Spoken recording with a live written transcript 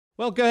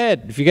Well, go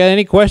ahead. If you got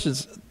any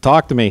questions,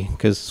 talk to me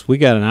because we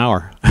got an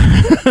hour.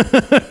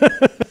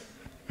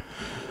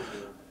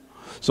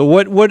 So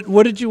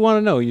what did you want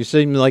to know? You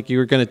seemed like you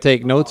were going to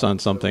take notes on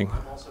something.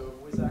 I'm also a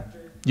voice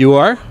actor. You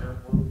are?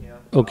 Yeah.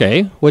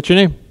 Okay. What's your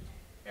name?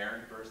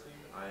 Aaron Burstein.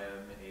 I am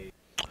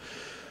a.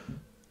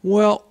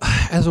 Well,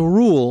 as a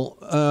rule,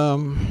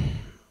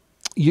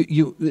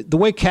 the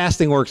way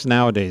casting works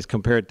nowadays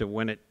compared to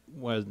when it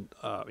was,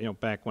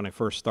 back when I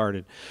first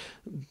started,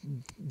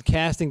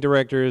 casting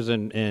directors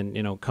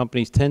and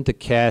companies tend to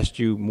cast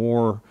you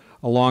more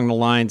along the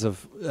lines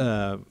of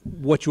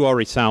what you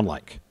already sound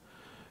like.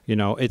 You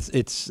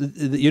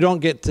don't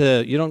get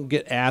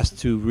asked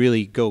to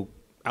really go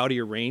out of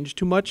your range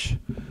too much.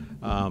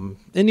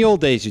 In the old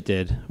days you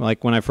did.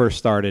 Like when I first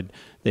started,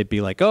 they'd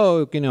be like,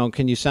 oh,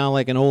 can you sound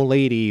like an old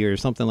lady or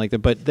something like that?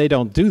 But they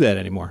don't do that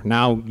anymore.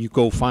 Now you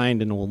go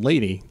find an old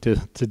lady to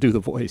do the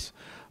voice.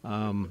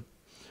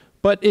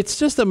 But it's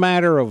just a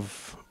matter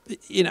of,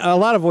 a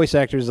lot of voice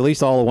actors, at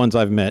least all the ones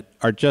I've met,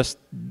 are just,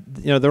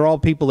 they're all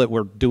people that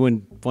were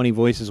doing funny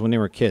voices when they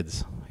were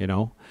kids,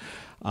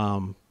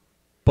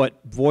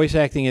 But voice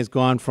acting has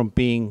gone from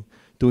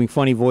doing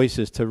funny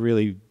voices to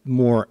really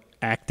more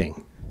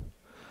acting,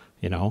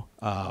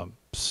 and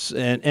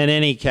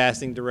any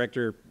casting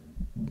director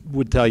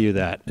would tell you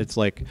that. It's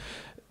like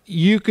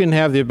you can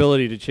have the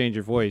ability to change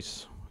your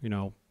voice,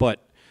 but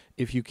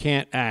if you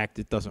can't act,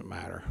 it doesn't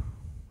matter,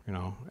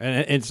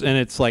 And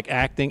it's like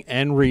acting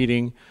and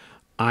reading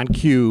on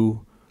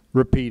cue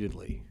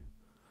repeatedly,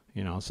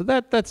 So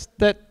that's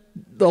a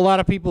lot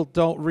of people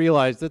don't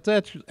realize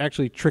that's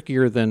actually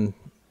trickier than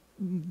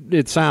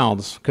it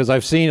sounds, because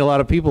I've seen a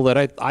lot of people that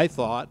I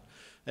thought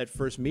at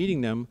first meeting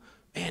them,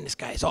 man, this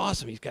guy's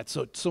awesome. He's got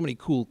so many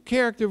cool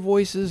character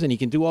voices, and he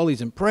can do all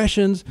these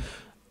impressions.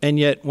 And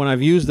yet, when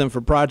I've used them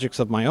for projects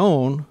of my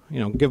own,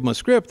 give them a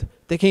script,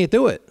 they can't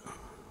do it.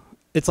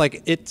 It's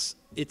like it's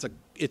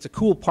a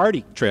cool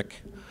party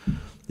trick,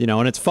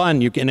 and it's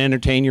fun. You can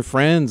entertain your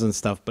friends and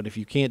stuff. But if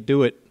you can't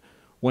do it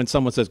when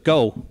someone says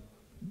go,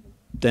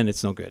 then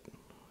it's no good.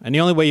 And the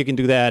only way you can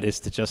do that is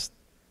to just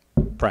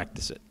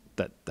practice it.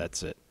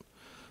 That's it.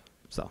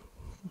 So,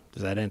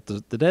 did that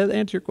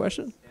answer your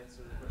question? Answer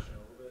the question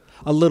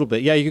A little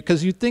bit, yeah.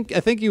 Because I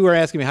think you were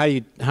asking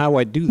me how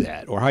I do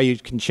that, or how you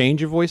can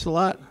change your voice a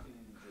lot. You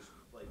can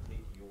just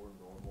take your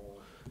normal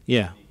voice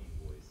Yeah.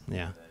 and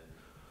then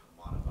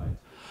modify it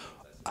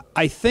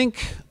to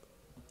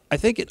I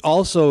think it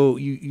also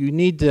you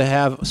need to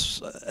have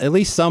at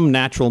least some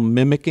natural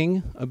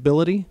mimicking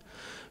ability,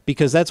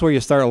 because that's where you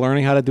start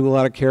learning how to do a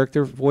lot of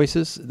character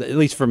voices. At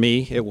least for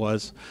me, it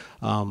was.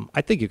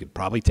 I think you could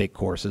probably take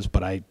courses,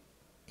 but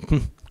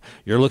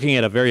you're looking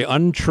at a very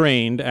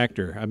untrained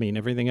actor. I mean,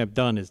 everything I've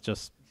done is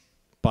just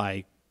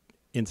by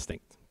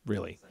instinct,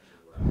 really.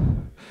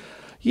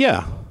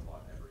 Yeah.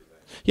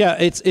 Yeah,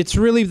 it's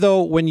really,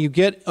 though, when you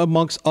get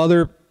amongst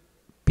other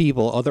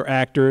people, other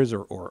actors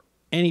or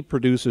any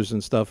producers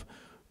and stuff,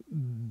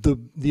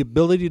 the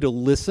ability to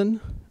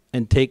listen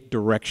and take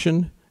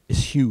direction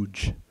is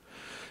huge.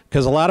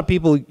 Because a lot of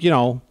people,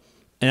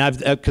 and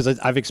because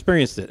I've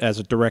experienced it as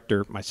a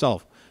director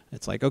myself.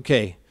 It's like,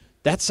 okay,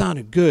 that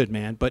sounded good,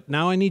 man, but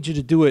now I need you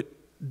to do it.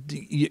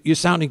 You're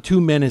sounding too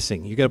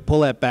menacing. You got to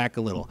pull that back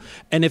a little.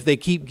 And if they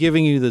keep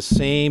giving you the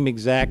same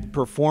exact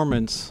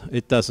performance,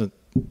 it doesn't.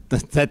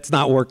 That's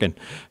not working.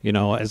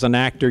 As an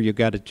actor, you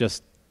got to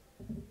just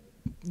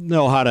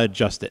know how to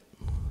adjust it.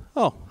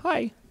 Oh,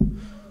 hi.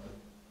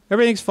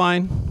 Everything's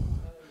fine.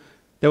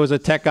 There was a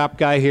tech op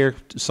guy here.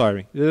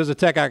 Sorry. There was a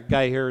tech op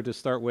guy here to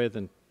start with,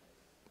 and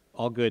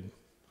all good.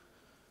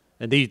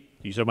 And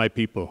these are my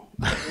people.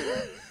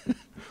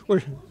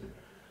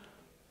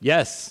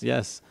 Yes.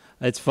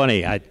 It's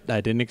funny. I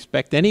didn't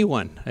expect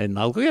anyone. And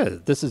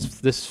this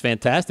is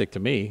fantastic to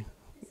me.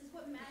 This is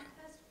what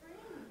MAGFest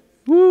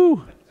brings.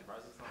 Woo.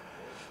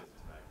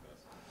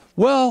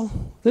 Well,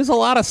 there's a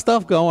lot of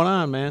stuff going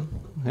on, man.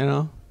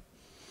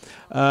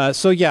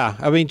 So yeah,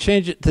 I mean,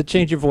 to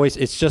change your voice,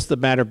 it's just a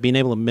matter of being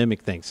able to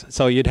mimic things.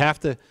 So you'd have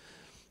to,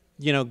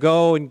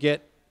 go and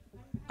get.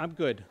 I'm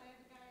good.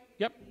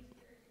 Yep.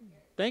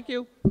 Thank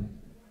you.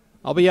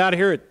 I'll be out of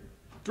here at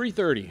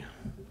 3:30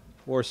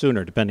 or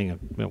sooner, depending on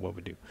what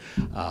we do.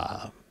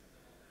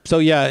 So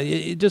yeah,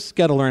 you just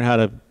got to learn how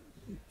to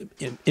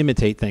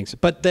imitate things.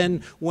 But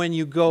then when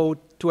you go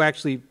to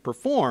actually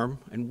perform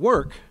and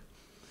work,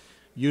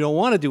 you don't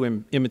want to do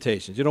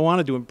imitations. You don't want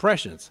to do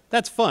impressions.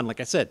 That's fun. Like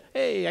I said,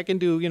 hey, I can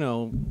do,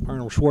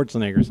 Arnold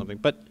Schwarzenegger or something.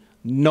 But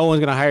no one's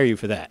going to hire you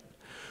for that.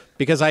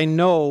 Because I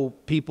know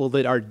people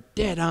that are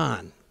dead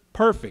on,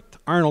 perfect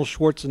Arnold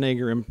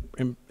Schwarzenegger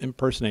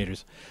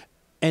impersonators.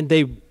 And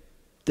they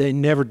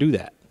never do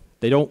that.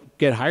 They don't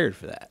get hired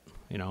for that,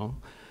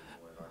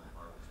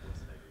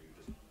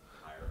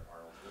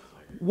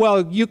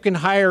 Well, you can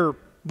hire,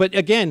 but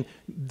again,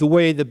 the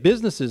way the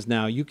business is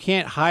now, you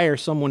can't hire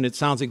someone that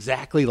sounds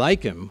exactly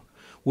like him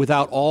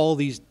without all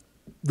these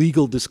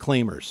legal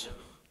disclaimers.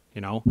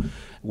 you know,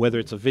 whether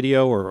it's a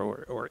video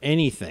or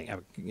anything,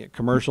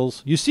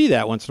 commercials. You see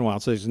that once in a while.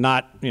 So it's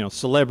not, you know,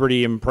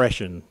 celebrity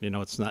impression. You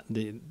know,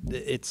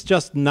 it's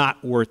just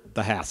not worth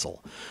the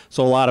hassle.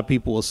 So a lot of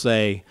people will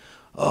say,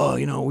 oh,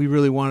 you know, we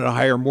really wanted to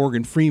hire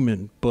Morgan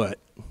Freeman, but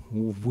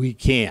we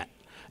can't.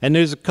 And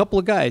there's a couple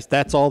of guys,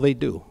 that's all they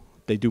do.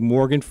 They do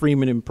Morgan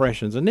Freeman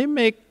impressions, and they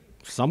make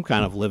some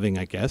kind of living,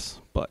 I guess,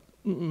 but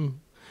that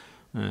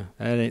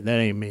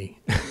ain't me.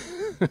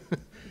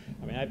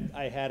 I mean,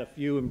 I had a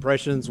few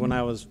impressions when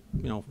I was,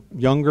 you know,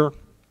 younger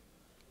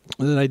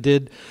that I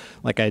did.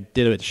 Like I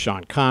did it with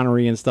Sean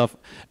Connery and stuff.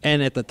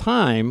 And at the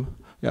time,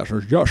 yes,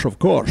 of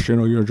course, you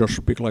know, you just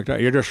speak like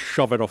that. You just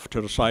shove it off to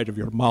the side of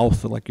your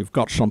mouth like you've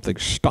got something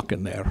stuck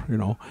in there, you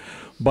know.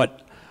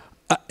 But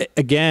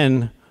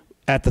again,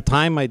 at the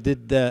time I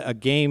did a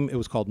game, it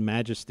was called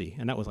Majesty,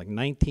 and that was like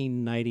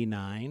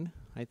 1999.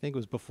 I think it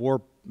was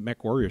before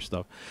MechWarrior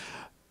stuff.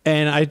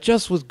 And I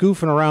just was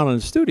goofing around in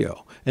the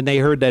studio, and they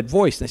heard that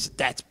voice, and they said,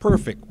 that's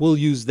perfect. We'll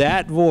use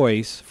that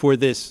voice for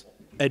this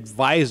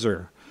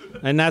advisor.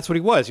 And that's what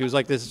he was. He was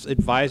like this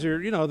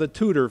advisor, you know, the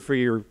tutor for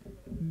your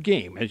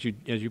game as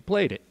you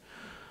played it.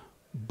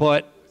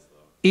 But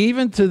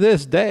even to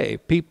this day,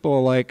 people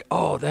are like,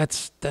 oh,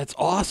 that's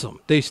awesome.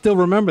 They still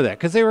remember that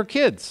because they were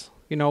kids,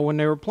 you know, when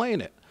they were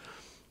playing it.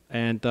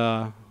 And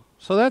so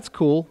that's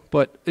cool,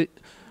 but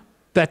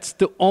that's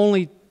the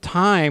only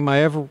time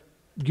I ever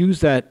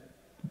used that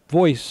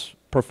voice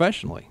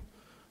professionally.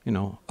 You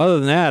know, other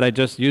than that, I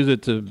just use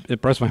it to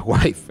impress my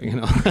wife. You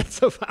know,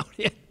 that's about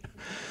it.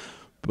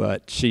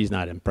 But she's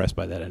not impressed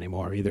by that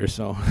anymore either,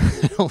 so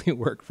it only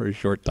worked for a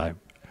short time.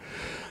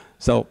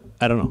 So,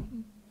 I don't know.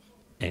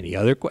 Any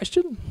other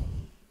question?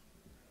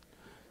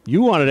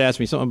 You wanted to ask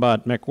me something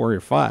about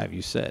MechWarrior 5,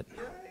 you said.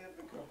 Yeah, I have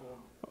a couple.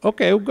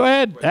 Okay, well, go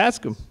ahead.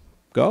 Ask him.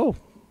 Go.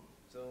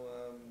 So,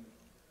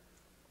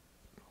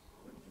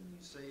 what can you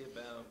say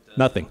about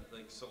Nothing.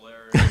 like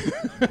Solaris,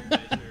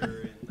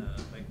 Fisher, and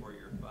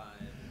MechWarrior 5?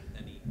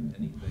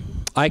 Anything?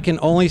 I can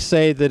only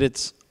say that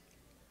it's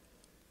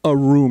a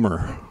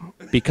rumor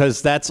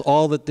because that's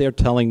all that they're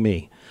telling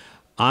me.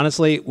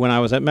 Honestly, when I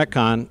was at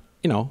MechCon,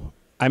 you know,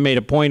 I made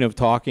a point of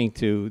talking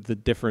to the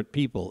different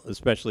people,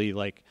 especially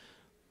like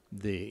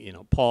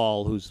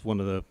Paul, who's one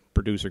of the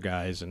producer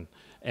guys,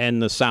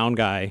 and the sound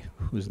guy,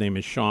 whose name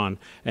is Sean.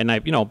 And I,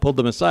 pulled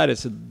them aside. I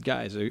said,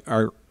 guys,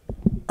 are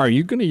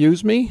you going to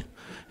use me?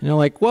 And they're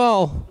like,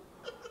 well,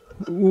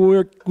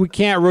 we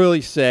can't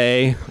really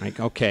say. Like,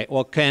 okay,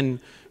 well, can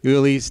you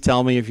at least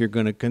tell me if you're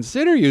going to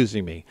consider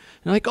using me? And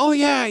they're like, oh,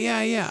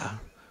 yeah.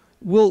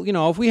 We'll,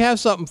 if we have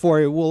something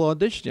for you, we'll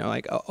audition you. I'm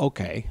like, oh,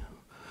 okay.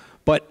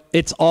 But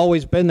it's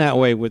always been that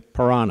way with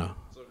Piranha.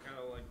 So kind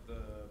of like the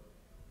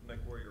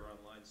MechWarrior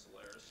Online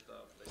Solaris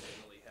stuff. They didn't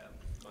really have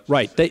much.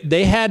 Right.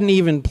 They hadn't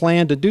even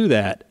planned to do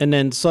that. And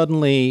then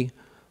suddenly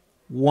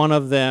one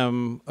of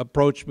them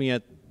approached me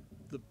at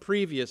the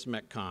previous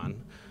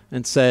MechCon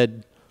and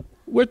said,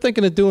 we're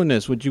thinking of doing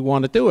this. Would you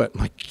want to do it?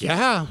 I'm like,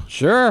 yeah,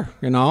 sure.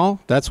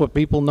 That's what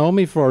people know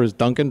me for is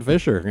Duncan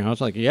Fisher.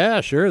 It's like,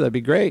 yeah, sure, that'd be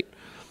great.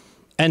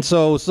 And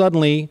so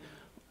suddenly,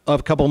 a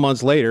couple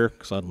months later,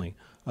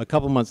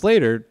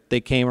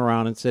 they came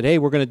around and said, hey,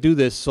 we're going to do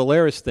this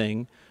Solaris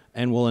thing,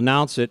 and we'll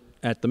announce it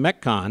at the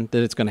MechCon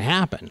that it's going to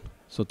happen.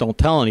 So don't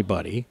tell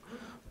anybody,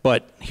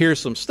 but here's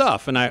some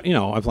stuff. And I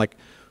was like,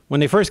 when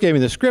they first gave me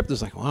the script, it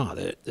was like, wow,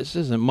 this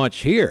isn't much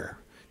here.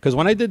 Because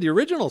when I did the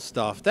original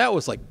stuff, that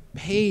was like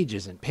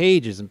pages and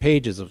pages and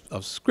pages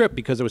of script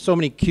because there were so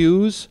many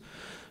cues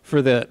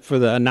for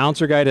the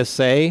announcer guy to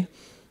say.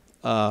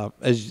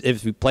 As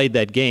if you played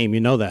that game, you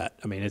know that.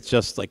 I mean, it's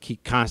just like he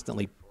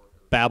constantly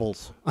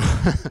babbles.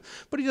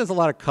 But he does a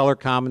lot of color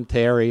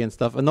commentary and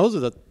stuff. And those are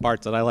the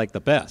parts that I like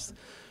the best.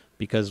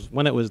 Because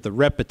when it was the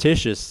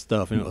repetitious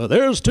stuff,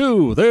 there's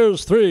 2,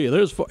 there's 3,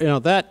 there's 4,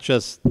 that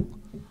just,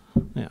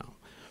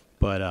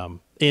 But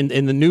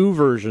in the new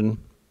version,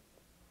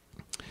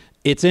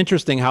 it's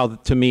interesting how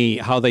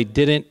they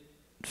didn't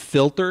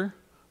filter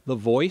the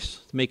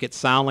voice to make it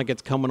sound like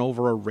it's coming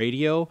over a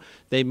radio.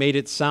 They made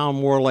it sound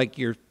more like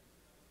you're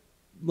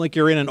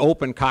in an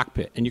open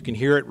cockpit and you can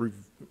hear it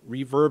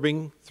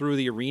reverbing through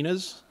the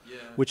arenas,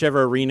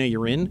 whichever arena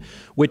you're in,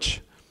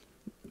 which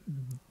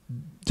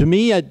to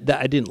me, I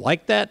didn't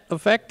like that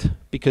effect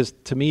because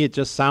to me it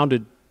just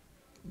sounded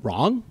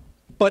wrong.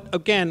 But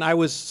again, I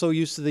was so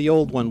used to the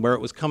old one where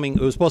it was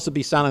supposed to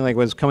be sounding like it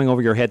was coming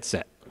over your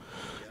headset,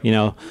 Hear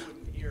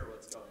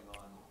what's going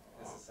on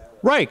necessarily.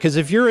 Right, because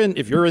if you're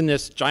in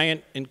this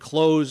giant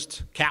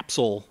enclosed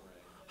capsule,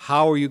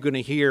 how are you going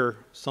to hear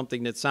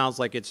something that sounds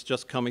like it's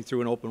just coming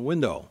through an open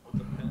window?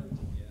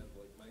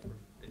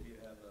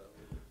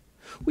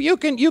 Well, you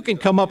can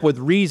come up with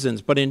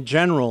reasons, but in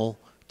general,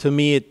 to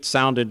me, it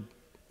sounded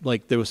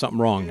like there was something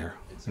wrong there.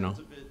 It sounds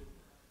a bit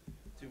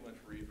too much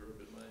reverb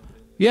in my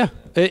opinion. Yeah,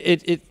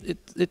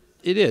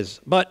 it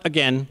is. But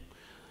again,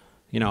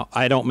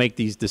 I don't make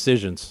these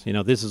decisions.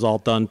 This is all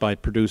done by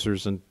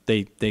producers, and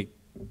they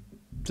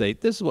say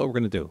this is what we're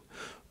going to do.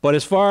 But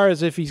as far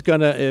as if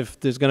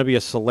there's gonna be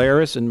a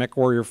Solaris in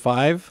MechWarrior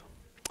 5,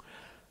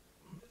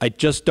 I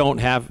just don't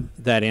have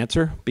that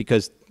answer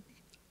because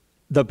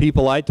the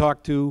people I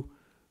talked to,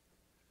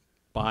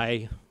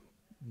 by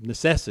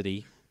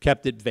necessity,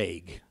 kept it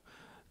vague.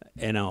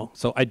 You know,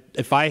 so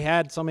if I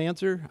had some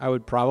answer, I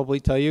would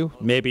probably tell you.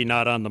 Maybe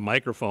not on the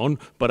microphone,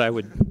 but I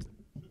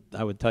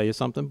would tell you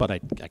something. But I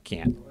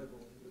can't.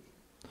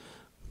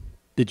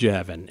 Did you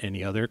have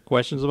any other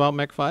questions about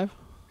Mech 5?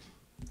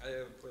 I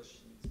have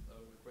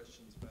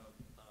questions about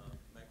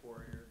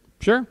MechWarrior.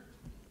 Sure.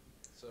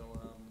 So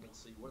let's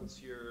see,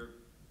 what's your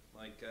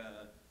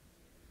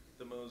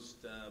the most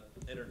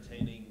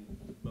entertaining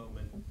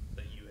moment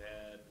that you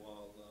had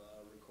while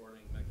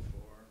recording Mech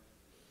 4?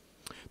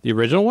 The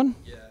original one?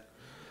 Yeah.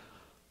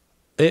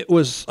 It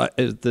was,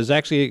 there's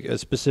actually a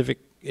specific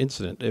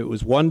incident. It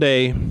was one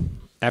day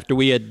after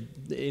we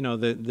had,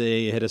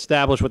 they had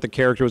established what the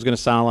character was going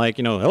to sound like.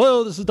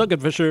 Hello, this is Duncan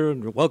Fisher,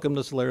 and welcome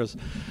to Solaris.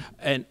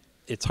 And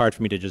it's hard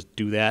for me to just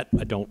do that.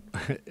 I don't.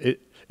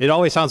 It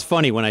always sounds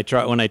funny when I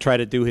try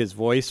to do his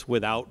voice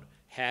without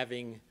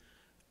having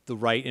the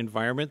right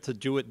environment to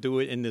do it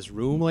in this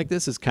room like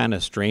this. Is kind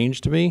of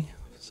strange to me.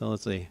 So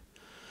let's see.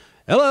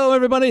 Hello,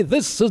 everybody.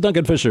 This is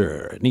Duncan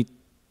Fisher.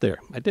 There,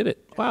 I did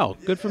it. Wow,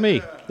 good for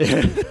me.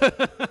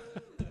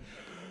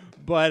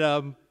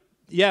 But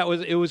yeah,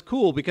 it was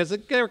cool because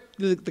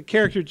the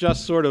character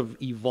just sort of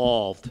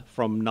evolved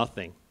from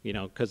nothing,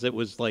 because it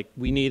was like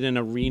we need an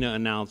arena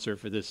announcer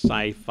for this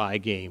sci-fi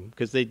game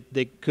because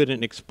they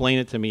couldn't explain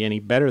it to me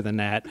any better than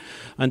that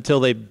until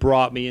they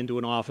brought me into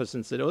an office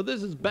and said, "Oh,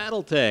 this is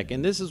BattleTech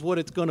and this is what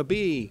it's going to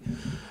be."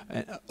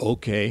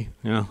 Okay,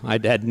 I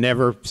had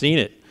never seen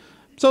it,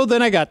 so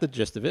then I got the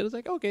gist of it. I was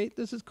like, okay,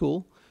 this is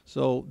cool.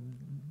 So.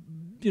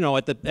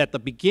 At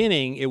the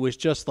beginning, it was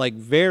just like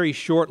very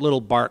short little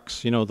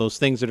barks, those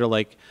things that are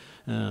like,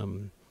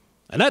 and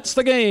that's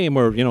the game,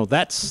 or,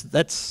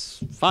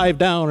 that's 5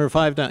 down or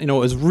 5 down. It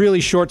was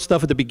really short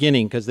stuff at the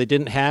beginning because they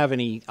didn't have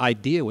any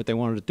idea what they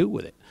wanted to do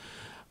with it.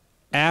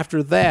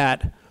 After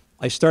that,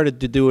 I started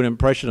to do an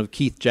impression of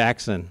Keith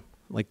Jackson,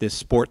 like this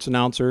sports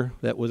announcer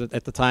that was,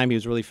 at the time, he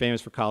was really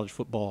famous for college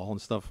football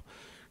and stuff,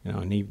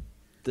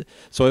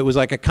 so it was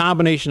like a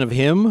combination of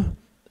him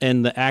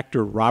and the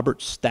actor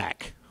Robert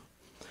Stack.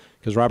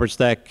 Because Robert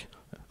Stack,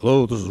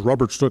 hello, this is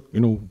Robert Stack.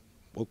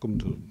 Welcome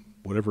to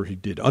whatever he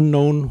did.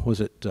 Unknown,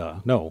 was it?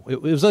 No,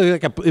 it was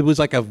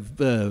like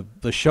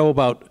a show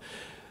about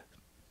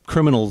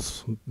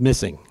criminals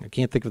missing. I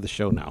can't think of the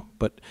show now,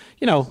 but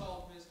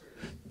Unsolved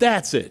Mysteries.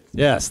 That's it.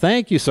 Yes,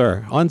 thank you,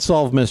 sir.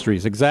 Unsolved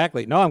Mysteries,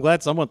 exactly. No, I'm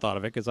glad someone thought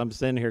of it because I'm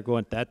sitting here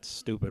going, that's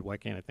stupid. Why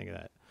can't I think of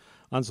that?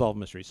 Unsolved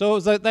Mysteries. So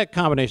it was that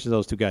combination of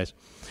those two guys.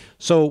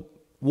 So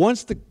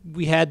once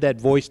we had that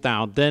voice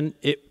down, then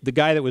the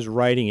guy that was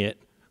writing it,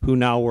 who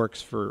now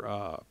works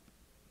for,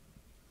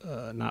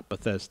 not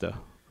Bethesda.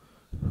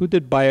 Who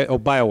did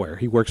BioWare?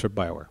 He works for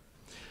BioWare.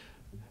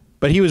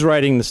 But he was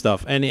writing the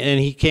stuff, and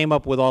he came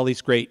up with all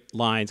these great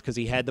lines because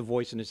he had the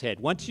voice in his head.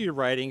 Once you're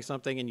writing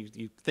something and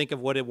you think of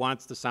what it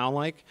wants to sound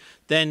like,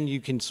 then you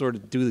can sort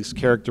of do this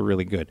character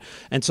really good.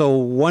 And so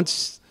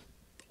once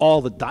all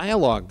the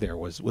dialogue there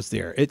was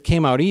there, it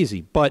came out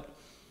easy. But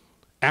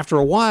after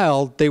a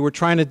while, they were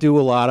trying to do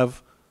a lot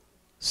of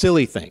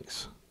silly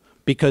things.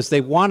 Because they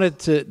wanted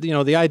to,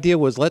 the idea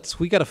was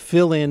we got to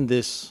fill in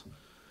this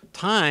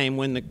time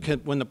when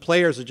the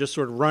players are just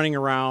sort of running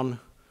around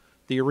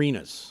the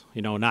arenas,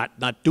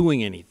 not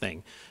doing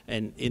anything.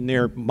 And in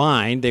their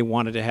mind, they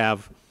wanted to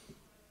have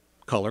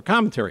color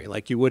commentary,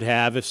 like you would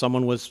have if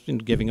someone was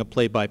giving a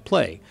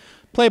play-by-play.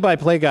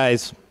 Play-by-play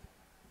guys,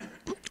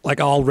 like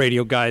all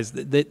radio guys,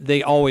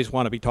 they always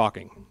want to be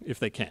talking if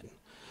they can.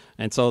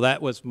 And so that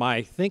was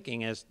my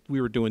thinking as we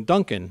were doing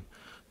Duncan.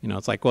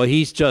 It's like, well,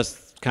 he's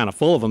just kind of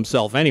full of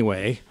himself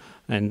anyway,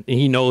 and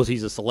he knows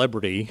he's a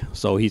celebrity,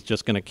 so he's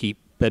just going to keep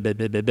blah, blah,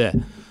 blah, blah, blah,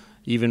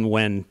 even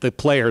when the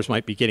players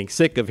might be getting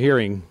sick of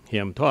hearing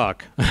him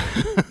talk.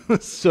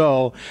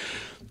 So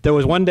there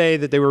was one day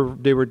that they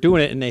were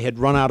doing it, and they had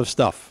run out of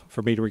stuff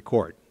for me to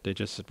record. They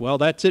just said, well,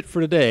 that's it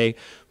for today,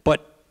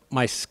 but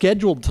my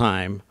scheduled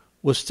time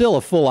was still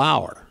a full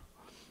hour.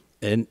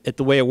 And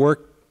the way it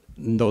worked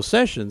in those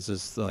sessions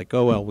is like,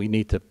 oh, well, we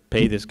need to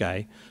pay this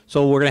guy,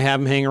 so we're going to have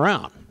him hang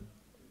around.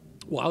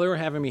 While they were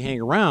having me hang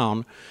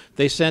around,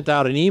 they sent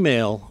out an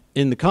email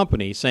in the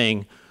company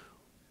saying,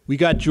 we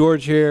got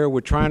George here,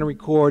 we're trying to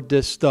record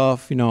this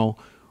stuff,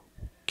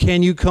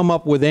 can you come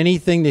up with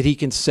anything that he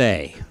can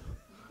say?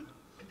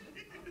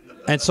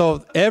 And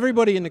so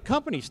everybody in the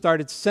company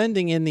started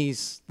sending in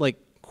these like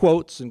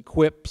quotes and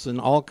quips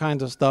and all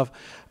kinds of stuff,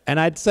 and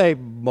I'd say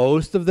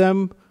most of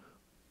them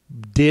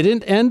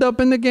didn't end up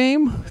in the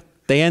game.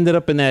 They ended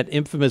up in that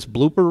infamous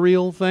blooper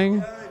reel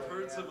thing.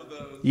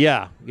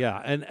 Yeah,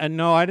 and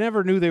no, I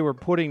never knew they were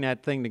putting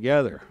that thing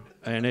together,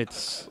 and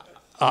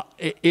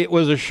it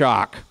was a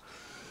shock.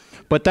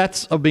 But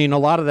a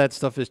lot of that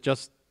stuff is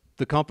just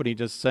the company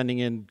just sending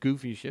in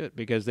goofy shit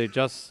because they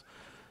just,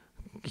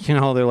 they're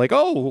like,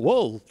 oh,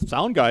 well,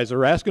 sound guys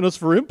are asking us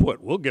for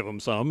input. We'll give them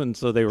some, and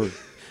so they were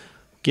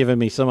giving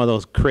me some of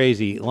those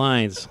crazy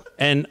lines.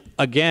 And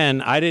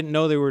again, I didn't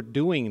know they were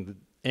doing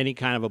any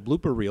kind of a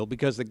blooper reel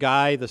because the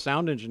guy, the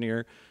sound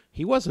engineer,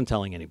 he wasn't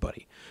telling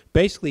anybody.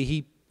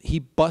 Basically, he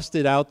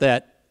busted out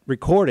that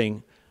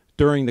recording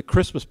during the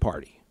Christmas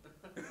party.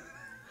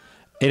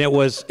 And it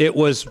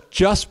was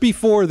just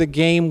before the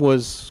game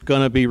was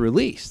going to be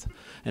released.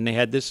 And they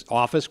had this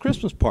office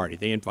Christmas party.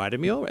 They invited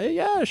me over. Hey,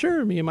 yeah,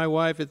 sure. Me and my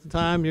wife at the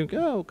time. You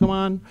go, come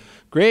on.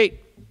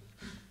 Great.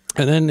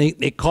 And then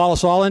they call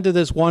us all into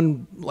this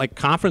one like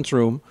conference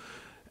room.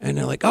 And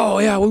they're like, oh,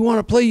 yeah, we want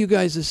to play you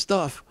guys this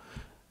stuff.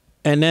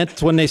 And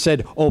that's when they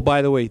said, oh,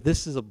 by the way,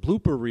 this is a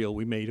blooper reel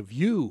we made of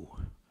you.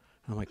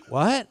 I'm like,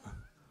 what?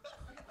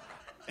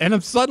 And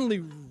I'm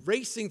suddenly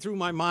racing through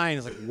my mind.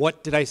 It's like,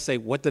 what did I say?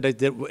 What did I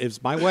do?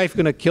 Is my wife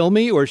going to kill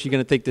me, or is she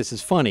going to think this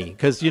is funny?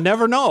 Because you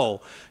never know.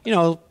 You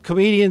know,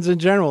 comedians in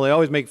general, they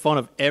always make fun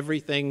of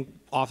everything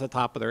off the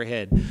top of their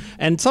head.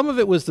 And some of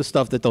it was the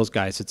stuff that those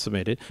guys had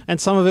submitted,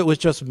 and some of it was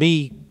just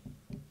me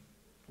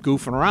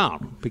goofing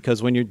around.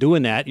 Because when you're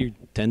doing that, you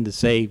tend to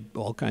say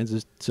all kinds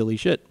of silly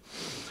shit.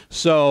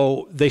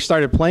 So they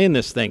started playing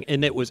this thing,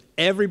 and it was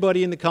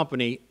everybody in the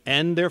company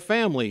and their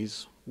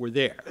families were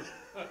there.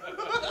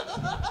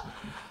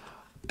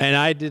 And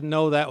I didn't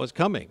know that was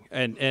coming.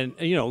 And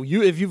you know,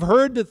 if you've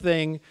heard the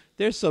thing,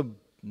 there's some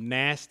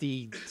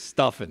nasty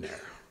stuff in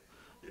there.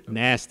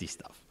 Nasty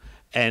stuff.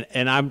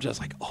 And I'm just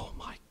like, oh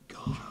my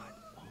God.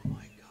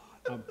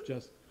 I'm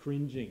just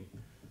cringing,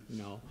 you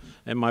know.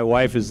 And my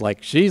wife is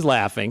like, she's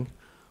laughing,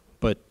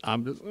 but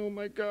I'm just, oh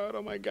my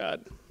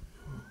God.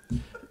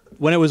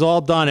 When it was all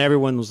done,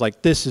 everyone was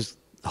like, this is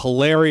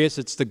hilarious.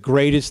 It's the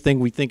greatest thing.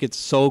 We think it's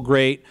so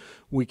great.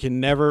 We can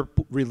never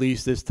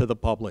release this to the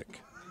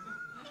public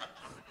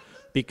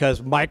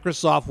because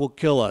Microsoft will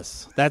kill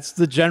us. That's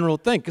the general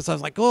thing. Because I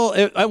was like,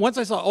 oh, once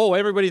I saw, oh,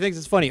 everybody thinks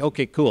it's funny.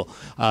 Okay, cool.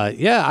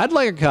 Yeah, I'd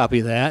like a copy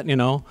of that, you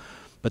know.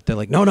 But they're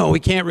like, no,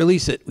 we can't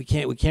release it. We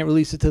can't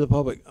release it to the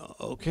public.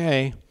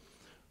 Okay.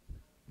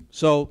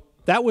 So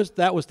that was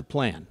the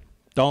plan.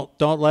 Don't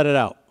let it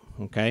out.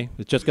 Okay.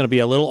 It's just going to be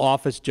a little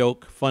office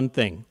joke, fun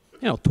thing.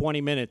 You know,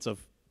 20 minutes of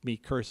me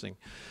cursing.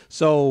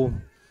 So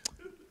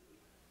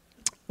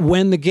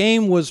when the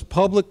game was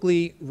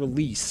publicly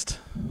released,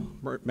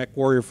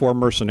 MechWarrior 4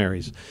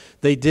 Mercenaries,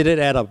 they did it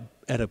at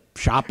a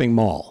shopping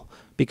mall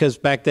because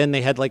back then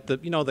they had like the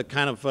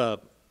kind of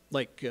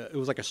it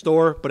was like a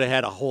store, but it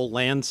had a whole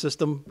LAN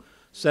system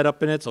set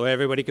up in it, so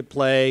everybody could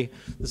play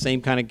the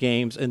same kind of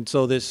games. And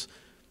so this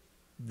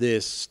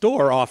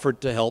store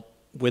offered to help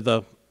with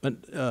the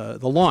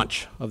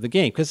launch of the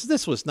game because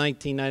this was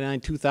 1999,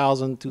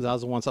 2000,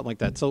 2001, something like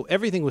that. So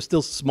everything was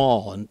still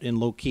small and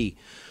low key.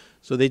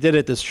 So they did it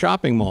at this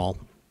shopping mall,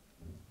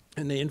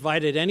 and they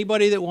invited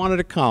anybody that wanted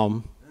to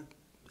come,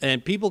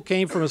 and people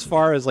came from as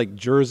far as like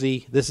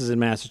Jersey. This is in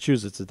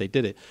Massachusetts that they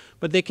did it,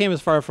 but they came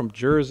as far from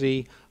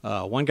Jersey.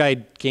 One guy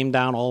came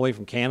down all the way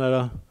from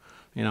Canada.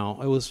 You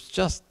know, it was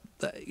just,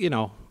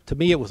 to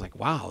me it was like,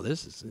 wow,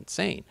 this is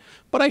insane.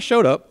 But I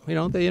showed up. You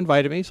know, they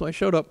invited me, so I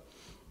showed up.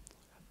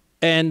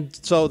 And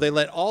so they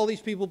let all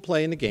these people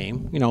play in the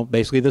game, you know,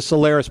 basically the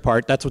Solaris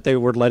part. That's what they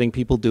were letting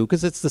people do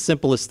because it's the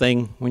simplest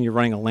thing when you're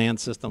running a LAN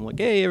system. Like,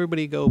 hey,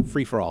 everybody go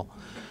free for all.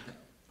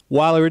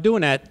 While they were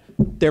doing that,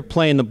 they're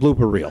playing the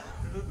blooper reel.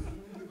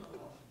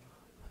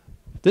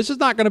 This is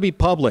not going to be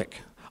public.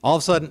 All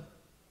of a sudden,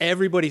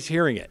 everybody's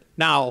hearing it.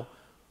 Now,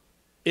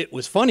 it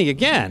was funny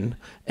again,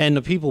 and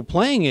the people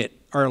playing it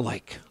are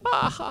like,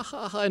 ha, ha,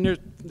 ha, ha, and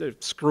they're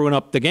screwing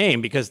up the game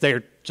because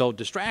they're so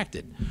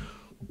distracted.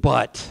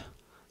 But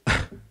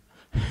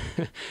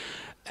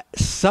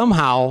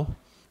somehow,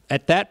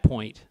 at that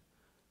point,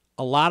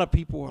 a lot of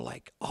people were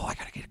like, oh, I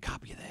got to get a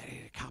copy of that. I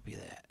get a copy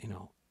of that. You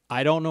know,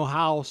 I don't know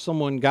how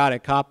someone got a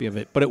copy of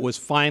it, but it was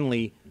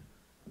finally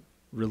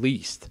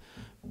released,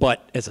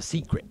 but as a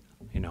secret,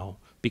 you know,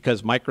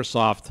 because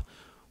Microsoft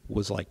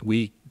was like,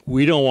 we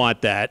don't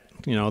want that.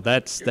 You know,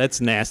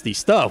 that's nasty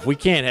stuff. We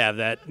can't have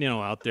that, you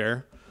know, out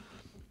there.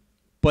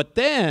 But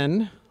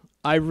then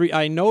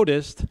I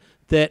noticed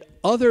that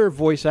other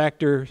voice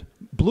actor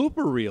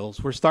blooper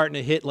reels were starting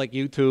to hit like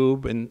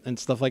YouTube and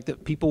stuff like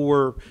that. People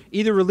were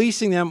either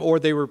releasing them or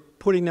they were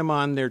putting them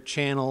on their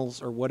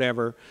channels or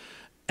whatever.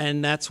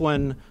 And that's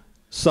when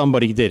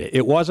somebody did it.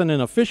 It wasn't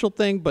an official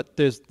thing, but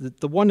there's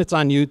the one that's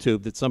on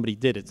YouTube that somebody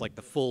did. It's like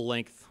the full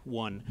length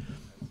one.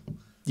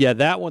 Yeah,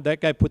 that one,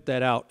 that guy put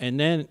that out. And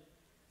then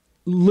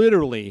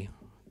literally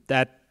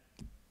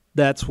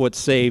that's what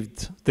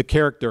saved the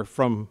character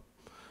from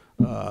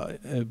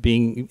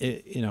being,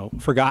 you know,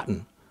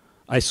 forgotten.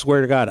 I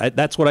swear to God,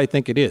 that's what I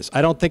think it is.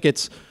 I don't think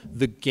it's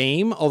the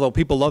game, although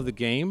people love the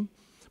game,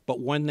 but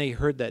when they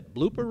heard that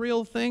blooper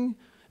reel thing,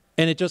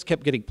 and it just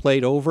kept getting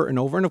played over and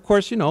over, and of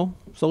course, you know,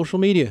 social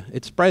media,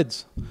 it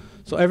spreads.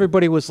 So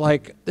everybody was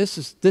like, this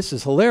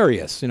is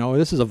hilarious. You know,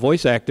 this is a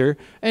voice actor,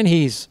 and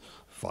he's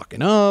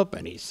fucking up,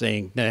 and he's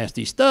saying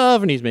nasty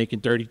stuff, and he's making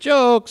dirty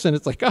jokes, and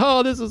it's like,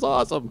 oh, this is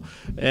awesome.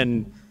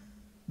 And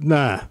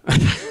nah.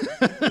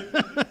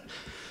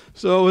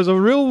 So it was a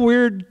real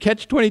weird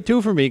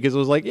catch-22 for me because it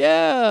was like,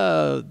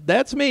 yeah,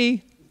 that's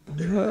me.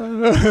 You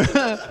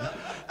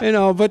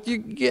know, but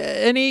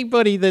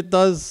anybody that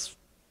does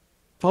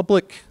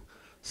public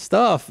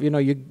stuff,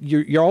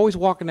 you're always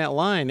walking that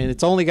line, and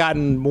it's only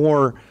gotten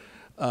more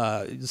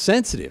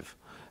sensitive.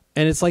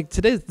 And it's like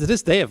to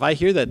this day, if I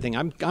hear that thing,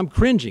 I'm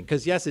cringing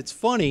because yes, it's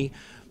funny,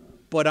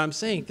 but I'm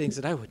saying things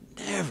that I would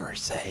never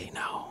say.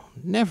 No,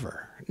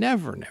 never,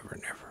 never, never,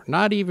 never.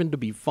 Not even to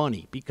be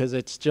funny, because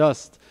it's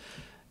just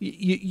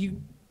you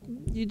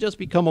just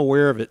become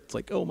aware of it. It's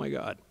like, oh my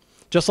God.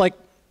 Just like,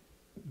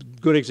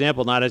 good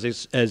example, not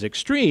as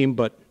extreme,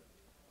 but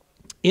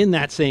in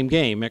that same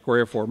game,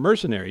 MechWarrior 4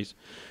 Mercenaries,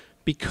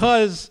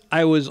 because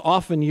I was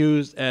often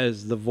used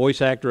as the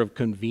voice actor of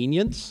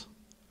convenience.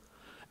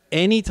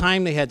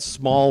 Anytime they had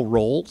small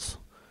roles,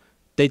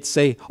 they'd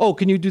say, oh,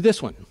 can you do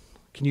this one?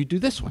 Can you do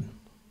this one?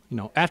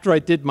 After I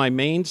did my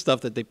main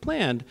stuff that they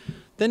planned,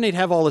 then they'd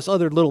have all this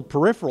other little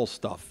peripheral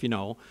stuff,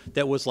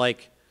 that was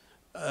like,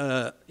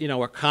 a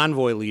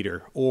convoy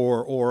leader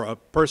or a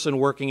person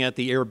working at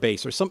the air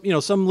base or some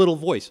little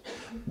voice.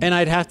 And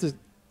I'd have to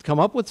come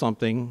up with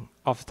something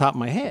off the top of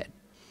my head.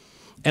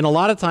 And a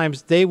lot of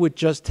times they would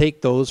just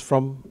take those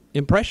from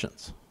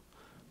impressions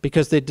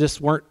because they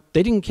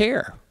didn't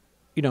care.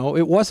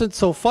 It wasn't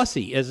so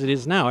fussy as it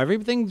is now.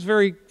 Everything's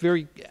very,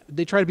 very,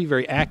 they try to be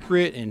very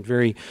accurate and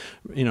very,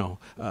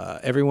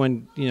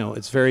 everyone,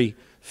 it's very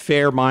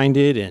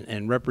fair-minded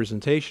and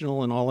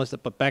representational and all this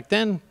stuff. But back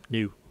then,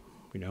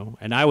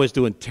 and I was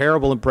doing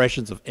terrible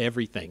impressions of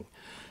everything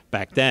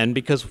back then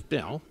because,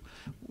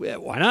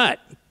 why not?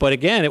 But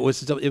again, it was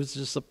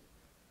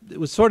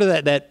sort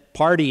of that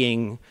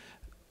partying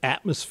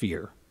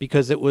atmosphere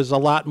because it was a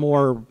lot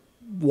more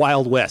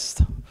Wild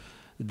West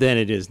than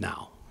it is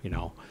now,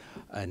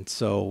 And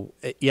so,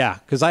 yeah,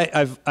 because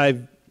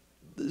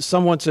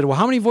someone said, well,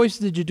 how many voices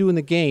did you do in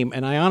the game?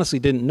 And I honestly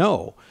didn't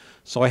know.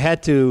 So I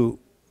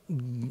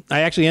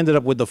actually ended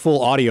up with the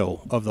full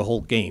audio of the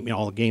whole game,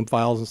 all the game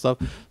files and stuff.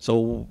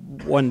 So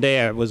one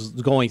day I was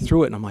going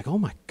through it and I'm like, oh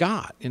my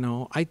God,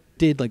 I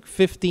did like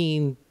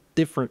 15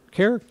 different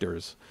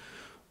characters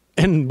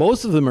and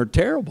most of them are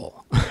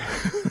terrible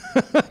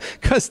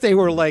because they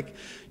were like,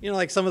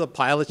 like some of the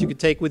pilots you could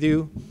take with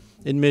you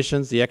in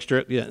missions, the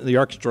extra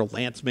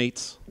lance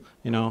mates.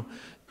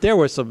 There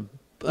were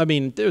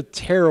there were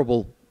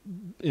terrible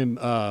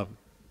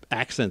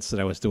accents that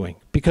I was doing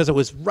because it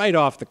was right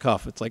off the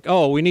cuff. It's like,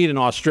 oh, we need an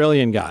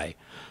Australian guy,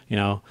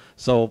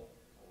 So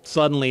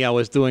suddenly I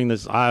was doing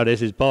this,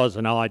 this is Buzz,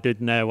 and I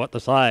didn't know what to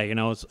say,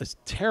 it's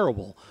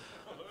terrible.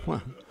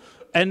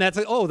 And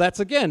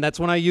that's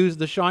when I used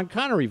the Sean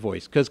Connery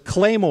voice because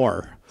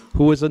Claymore,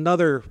 who was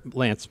another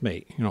lance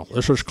mate.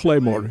 This is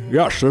Claymore.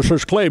 Yes, this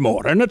is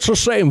Claymore. And it's the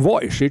same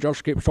voice. He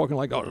just keeps talking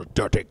like those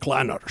dirty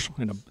clanners.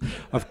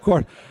 Of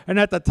course. And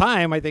at the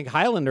time, I think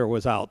Highlander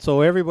was out.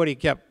 So everybody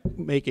kept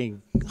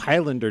making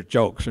Highlander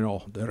jokes.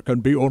 There can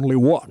be only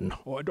one.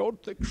 Oh, I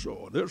don't think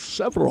so. There's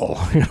several.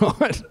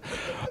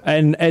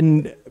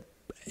 And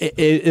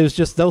it was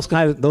just those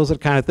are the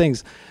kind of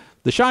things.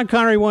 The Sean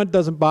Connery one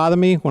doesn't bother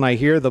me when I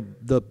hear the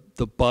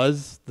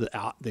Buzz, the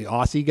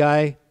Aussie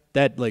guy.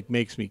 That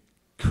makes me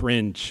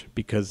cringe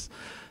because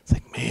it's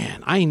like,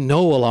 man, I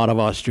know a lot of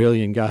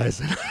Australian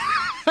guys.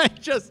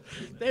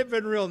 They've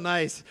been real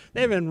nice.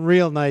 They've been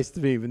real nice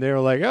to me. And they were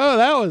like, oh,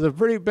 that was a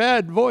pretty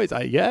bad voice.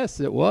 Yes,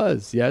 it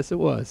was. Yes, it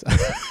was.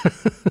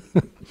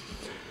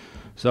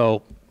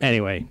 So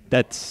anyway,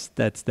 that's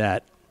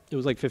that. It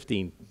was like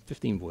 15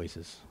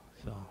 voices.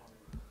 So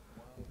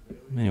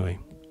anyway,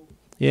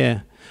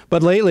 yeah.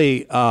 But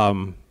lately,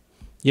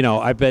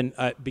 I've been,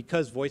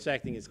 because voice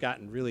acting has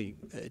gotten really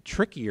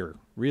trickier,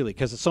 really,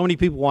 because so many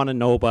people want to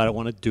know about it,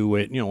 want to do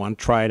it, want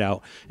to try it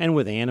out, and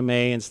with anime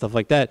and stuff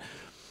like that.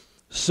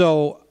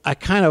 So I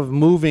kind of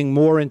moving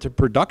more into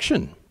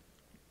production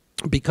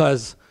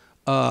because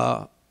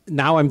now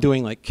I'm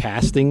doing like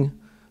casting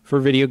for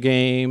video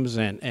games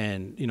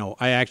and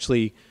I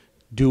actually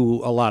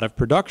do a lot of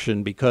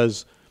production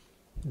because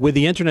with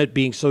the internet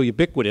being so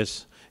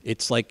ubiquitous,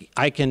 it's like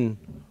I can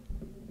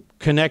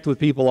connect with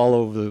people all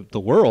over the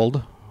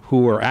world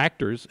who are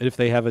actors if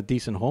they have a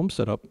decent home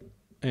setup,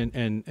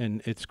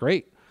 and it's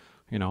great,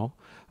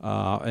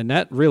 and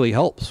that really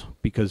helps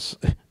because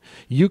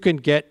you can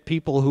get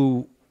people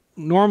who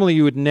normally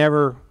you would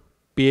never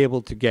be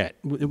able to get,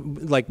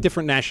 like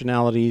different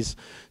nationalities,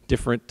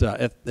 different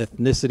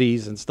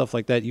ethnicities and stuff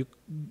like that.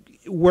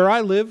 Where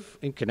I live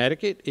in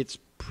Connecticut, it's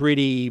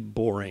pretty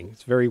boring.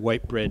 It's very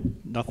white bread,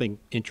 nothing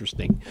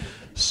interesting.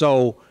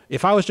 So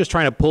if I was just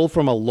trying to pull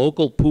from a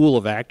local pool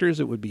of actors,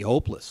 it would be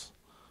hopeless,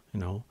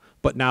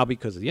 But now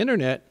because of the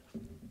internet,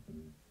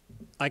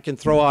 I can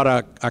throw out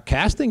a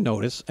casting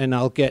notice and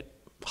I'll get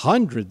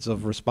hundreds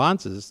of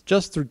responses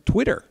just through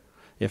Twitter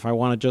if I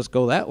want to just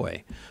go that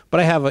way. But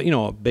I have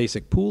a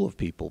basic pool of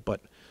people.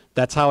 But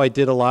that's how I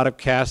did a lot of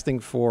casting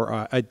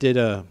for. I did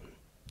a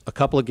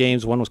couple of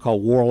games. One was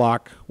called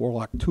Warlock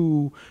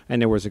 2,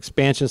 and there was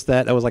expansions to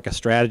that. That was like a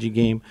strategy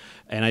game.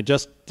 And I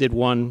just did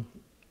one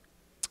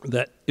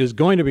that is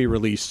going to be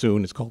released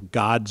soon. It's called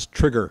God's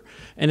Trigger,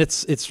 and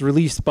it's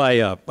released by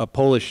a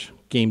Polish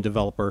game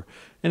developer,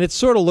 and it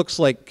sort of looks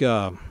like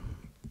what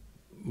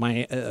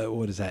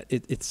is that?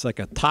 It's like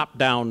a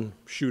top-down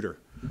shooter,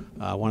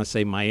 I want to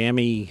say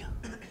Miami.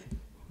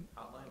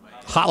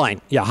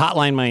 Hotline. Yeah,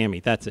 Hotline Miami.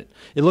 That's it.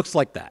 It looks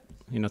like that.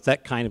 You know, it's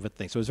that kind of a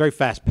thing. So it's very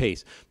fast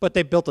paced. But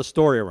they built a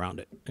story around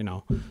it, you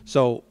know.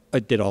 So I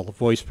did all the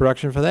voice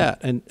production for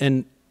that.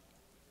 And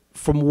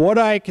from what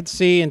I could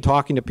see in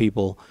talking to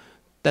people,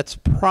 that's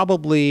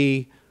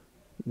probably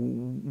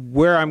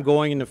where I'm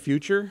going in the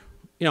future.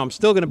 You know, I'm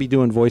still going to be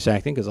doing voice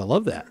acting because I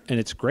love that, and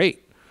it's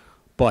great.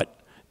 But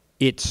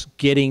it's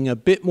getting a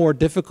bit more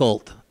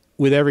difficult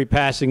with every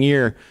passing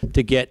year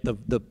to get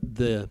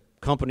the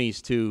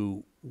companies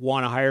to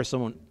want to hire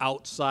someone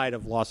outside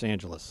of Los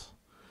Angeles.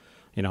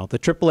 You know, the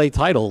AAA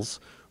titles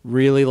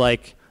really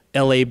like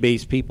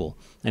LA-based people.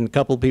 And a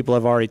couple of people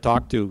I've already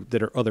talked to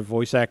that are other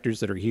voice actors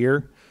that are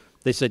here,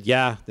 they said,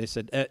 yeah, they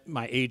said,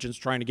 my agent's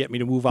trying to get me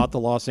to move out to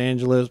Los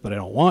Angeles, but I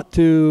don't want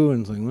to.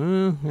 And it's like,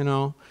 you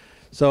know.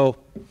 So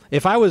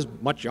if I was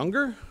much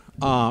younger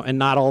and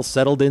not all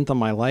settled into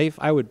my life,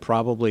 I would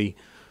probably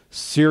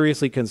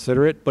seriously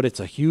consider it. But it's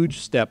a huge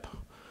step.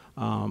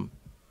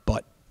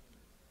 But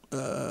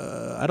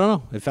I don't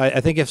know. I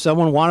think if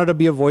someone wanted to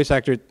be a voice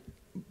actor,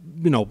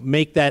 you know,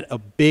 make that a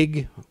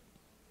big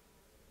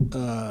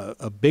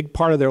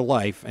part of their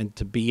life and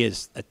to be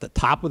at the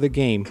top of the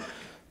game,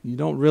 you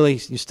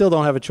still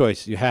don't have a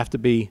choice. You have to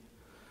be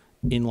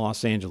in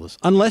Los Angeles.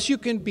 Unless you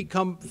can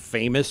become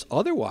famous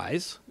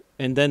otherwise,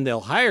 and then they'll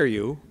hire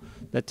you.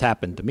 That's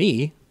happened to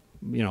me,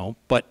 you know,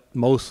 but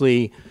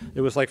mostly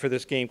it was like for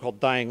this game called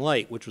Dying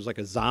Light, which was like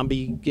a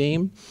zombie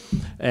game.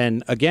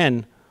 And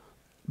again,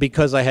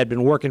 because I had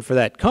been working for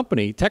that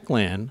company,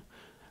 Techland,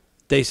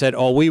 they said,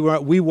 "Oh, we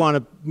want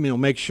to, you know,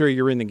 make sure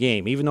you're in the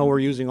game. Even though we're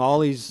using all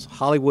these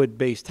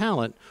Hollywood-based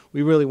talent,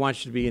 we really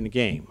want you to be in the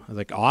game." I was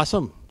like,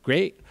 "Awesome,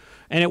 great,"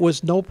 and it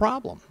was no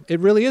problem. It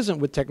really isn't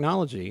with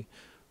technology,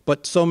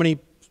 but so many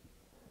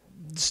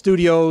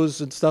studios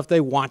and stuff, they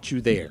want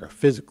you there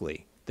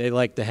physically. They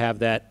like to have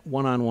that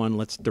one-on-one,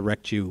 let's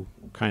direct you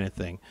kind of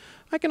thing.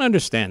 I can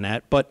understand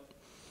that, but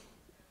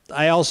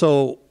I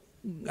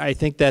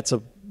think that's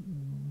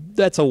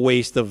a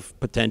waste of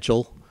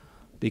potential.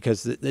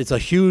 Because it's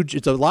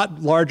a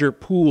lot larger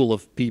pool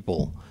of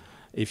people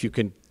if you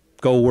can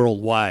go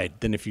worldwide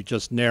than if you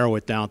just narrow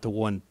it down to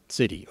one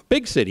city. A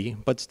big city,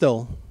 but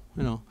still,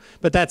 you know.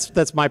 But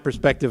that's my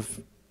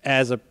perspective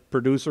as a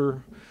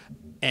producer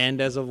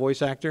and as a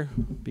voice actor,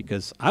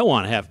 because I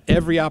want to have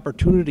every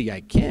opportunity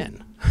I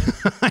can.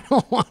 I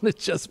don't want to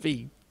just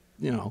be,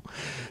 you know,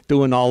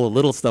 doing all the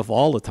little stuff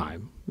all the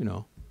time, you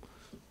know.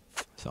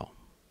 So,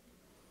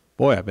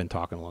 boy, I've been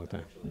talking a long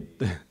time.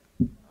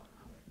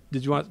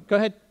 Did you want? Go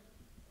ahead.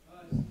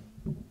 Is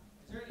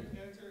there any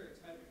character or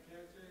type of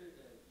character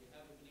that you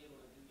haven't been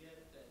able to do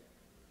yet that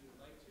you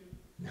would like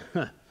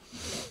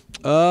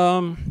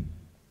to?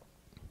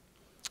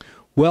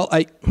 Well,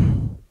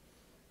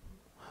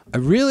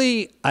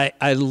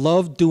 I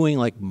love doing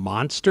like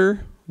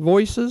monster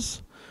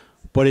voices,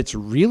 but it's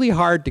really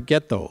hard to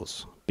get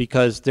those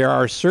because there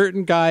are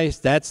certain guys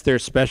that's their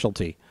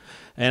specialty.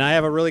 And I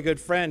have a really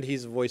good friend,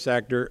 he's a voice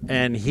actor,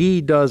 and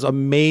he does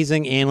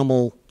amazing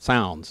animal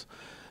sounds.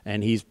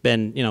 And he's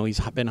been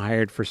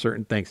hired for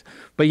certain things.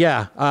 But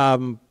yeah,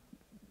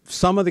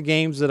 some of the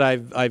games that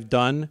I've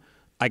done,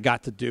 I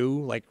got to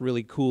do like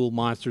really cool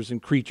monsters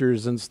and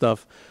creatures and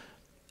stuff.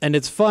 And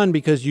it's fun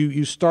because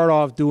you start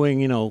off doing,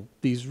 you know,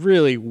 these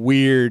really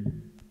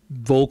weird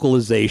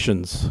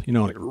vocalizations, you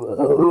know,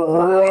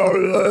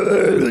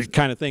 like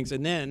kind of things.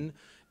 And then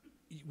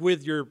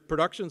with your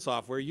production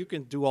software, you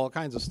can do all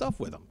kinds of stuff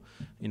with them,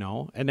 you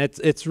know, and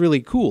it's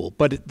really cool.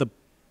 But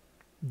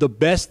the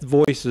best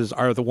voices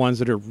are the ones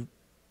that are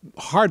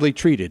hardly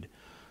treated,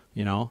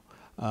 you know.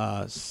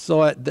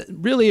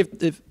 Really,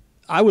 if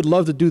I would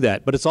love to do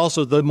that, but it's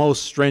also the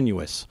most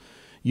strenuous.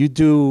 You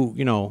do,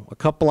 you know, a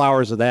couple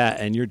hours of that,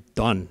 and you're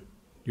done.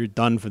 You're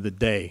done for the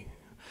day.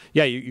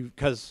 Yeah,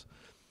 because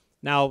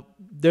now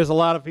there's a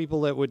lot of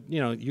people that would, you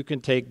know, you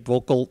can take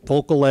vocal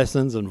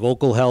lessons and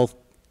vocal health,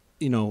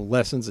 you know,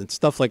 lessons and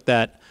stuff like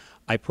that.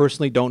 I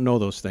personally don't know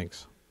those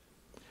things.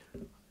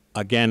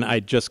 Again, I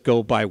just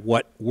go by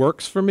what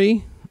works for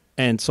me,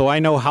 and so I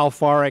know how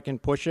far I can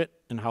push it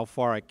and how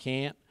far I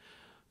can't.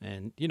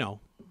 And you know,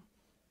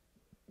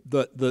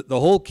 the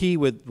whole key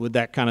with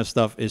that kind of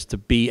stuff is to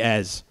be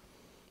as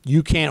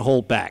you can't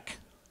hold back.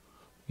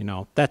 You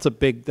know, that's a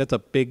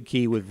big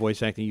key with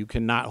voice acting. You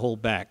cannot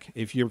hold back.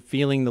 If you're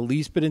feeling the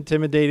least bit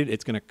intimidated,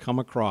 it's going to come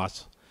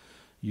across.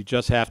 You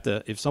just have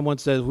to. If someone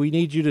says, "We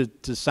need you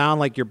to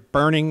sound like you're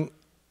burning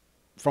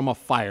from a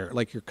fire,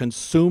 like you're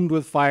consumed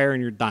with fire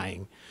and you're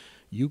dying,"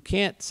 you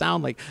can't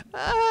sound like,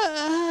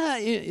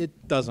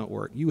 it doesn't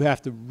work. You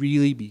have to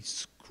really be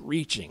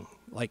screeching,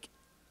 like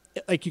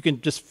you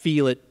can just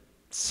feel it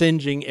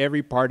singeing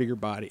every part of your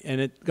body.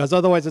 And because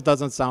otherwise it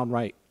doesn't sound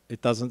right.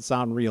 It doesn't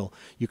sound real.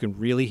 You can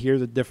really hear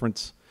the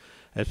difference,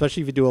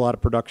 especially if you do a lot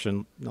of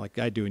production like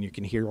I do, and you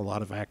can hear a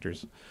lot of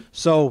actors.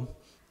 So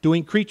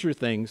doing creature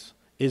things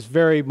is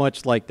very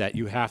much like that.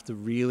 You have to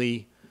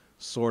really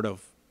sort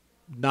of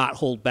not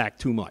hold back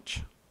too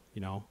much,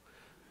 you know.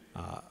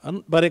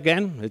 But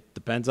again, it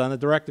depends on the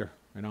director,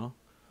 you know.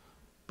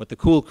 But the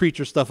cool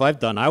creature stuff I've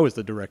done, I was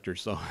the director,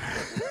 so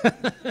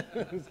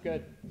it was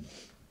good.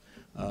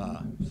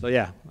 So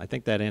yeah, I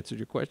think that answered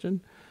your question.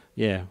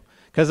 Yeah,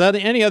 because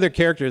any other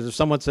characters, if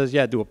someone says,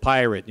 yeah, do a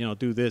pirate,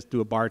 do this, do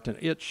a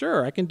bartender, yeah,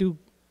 sure, I can do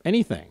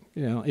anything.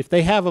 If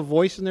they have a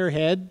voice in their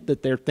head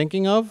that they're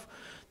thinking of,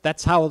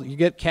 that's how you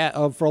get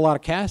for a lot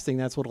of casting.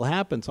 That's what will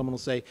happen. Someone will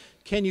say,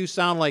 "Can you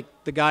sound like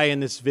the guy in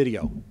this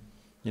video?"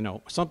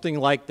 Something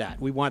like that.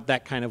 We want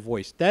that kind of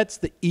voice. That's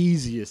the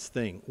easiest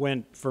thing.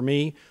 For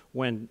me,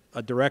 when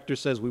a director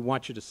says, "We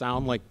want you to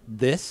sound like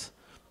this,"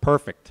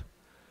 perfect,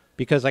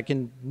 because I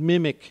can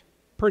mimic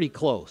pretty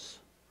close.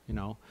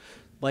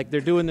 Like they're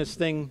doing this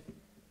thing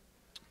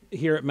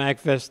here at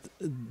MAGFest.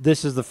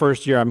 This is the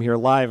first year I'm here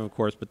live, of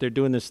course, but they're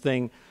doing this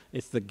thing.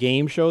 It's the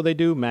game show they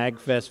do,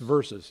 MAGFest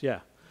Versus. Yeah.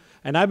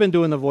 And I've been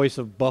doing the voice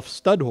of Buff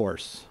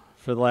Studhorse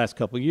for the last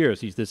couple of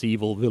years. He's this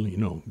evil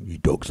villain, he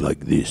talks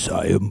like this,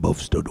 I am Buff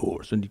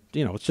Studhorse. And,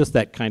 it's just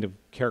that kind of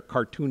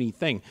cartoony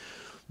thing.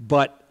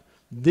 But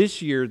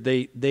this year,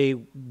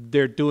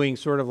 they're doing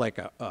sort of like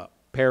a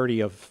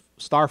parody of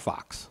Star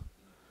Fox,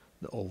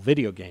 the old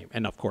video game.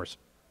 And, of course,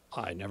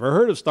 I never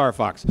heard of Star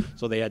Fox,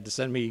 so they had to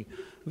send me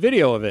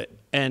video of it.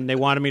 And they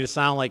wanted me to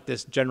sound like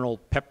this General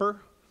Pepper,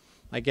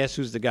 I guess,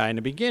 who's the guy in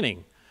the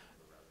beginning.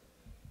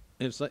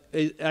 It's like,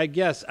 I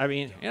guess,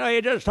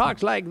 he just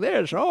talks like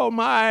this. Oh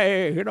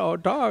my,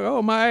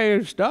 oh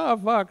my Star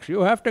Fox, you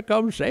have to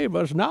come save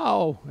us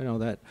now.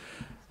 That.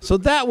 So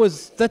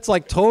that's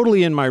like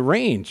totally in my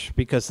range,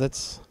 because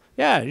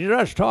you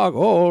just talk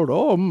old,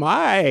 oh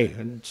my,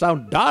 and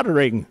sound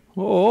doddering.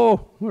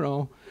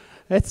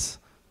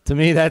 To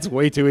me, that's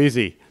way too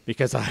easy,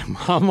 because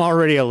I'm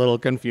already a little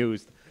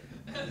confused.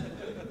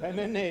 And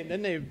then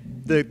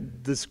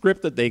the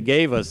script that they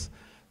gave us,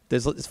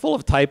 it's full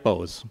of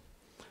typos.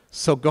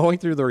 So going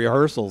through the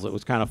rehearsals, it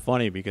was kind of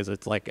funny, because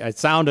it's like it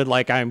sounded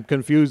like I'm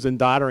confused and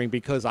doddering,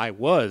 because I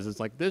was. It's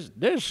like this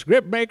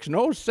script makes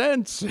no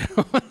sense.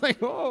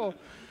 Like, oh.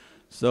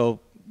 So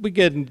we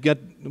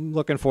I'm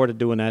looking forward to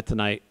doing that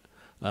tonight,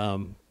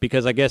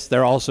 because I guess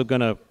they're also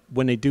gonna,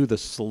 when they do the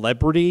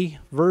celebrity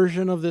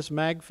version of this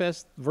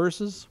MAGFest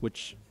Versus,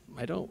 which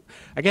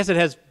I guess it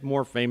has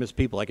more famous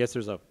people. I guess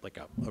there's a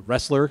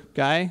wrestler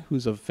guy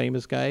who's a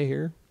famous guy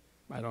here.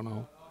 I don't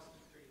know.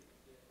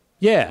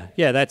 Yeah,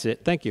 that's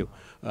it. Thank you.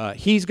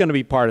 He's going to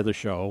be part of the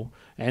show,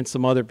 and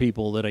some other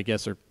people that I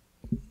guess are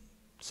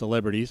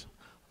celebrities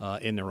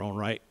in their own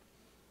right.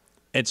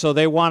 And so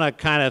they want to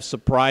kind of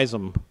surprise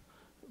them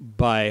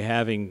by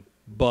having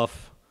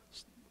Buff,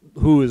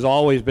 who has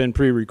always been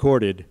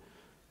pre-recorded,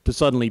 to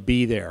suddenly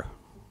be there,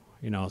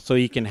 so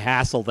he can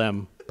hassle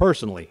them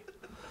personally.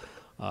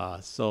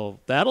 So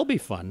that'll be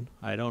fun.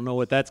 I don't know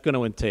what that's going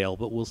to entail,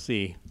 but we'll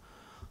see.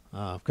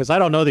 Because I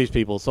don't know these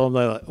people, so I'm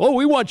like, oh,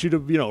 we want you to,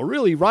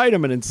 really ride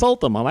them and insult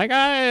them. I'm like,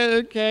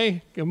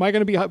 okay. Am I going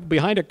to be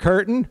behind a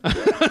curtain?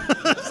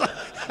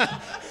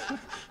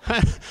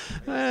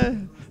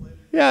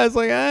 Yeah, it's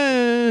like,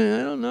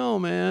 I don't know,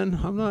 man.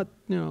 I'm not,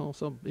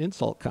 some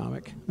insult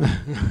comic.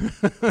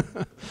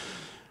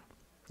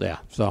 Yeah,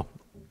 so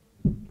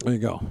there you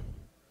go.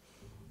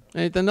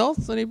 Anything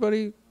else?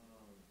 Anybody?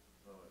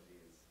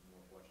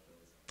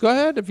 Go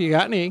ahead if you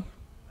got any.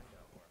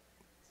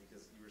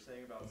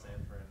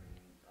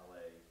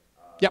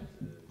 Yep.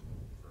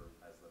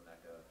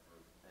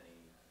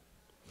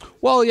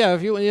 Well,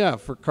 yeah,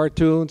 for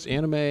cartoons,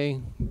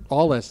 anime,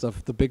 all that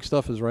stuff. The big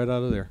stuff is right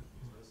out of there.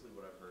 Mostly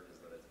what I've heard is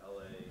that it's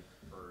LA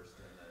first,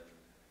 and then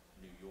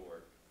New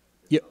York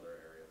is yep. another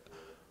area for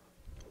it.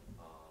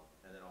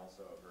 And then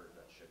also I've heard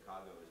that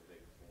Chicago is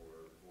big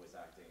for voice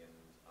acting and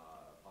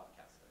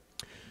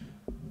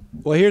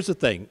podcasting. Well, here's the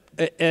thing.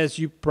 As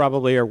you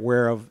probably are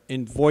aware of,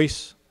 in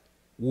voice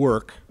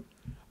work,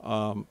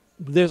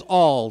 there's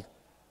all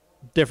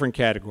different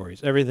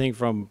categories. Everything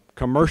from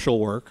commercial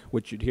work,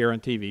 which you'd hear on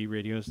TV,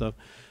 radio and stuff,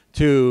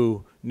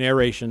 to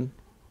narration,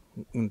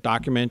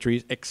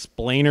 documentaries,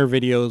 explainer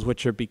videos,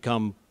 which have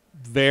become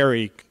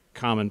very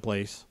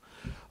commonplace.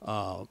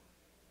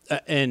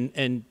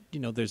 And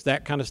there's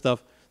that kind of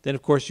stuff. Then,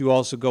 of course, you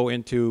also go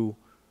into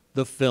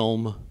the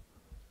film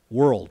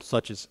world,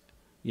 such as,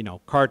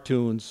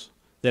 cartoons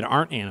that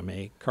aren't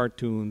anime,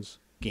 cartoons,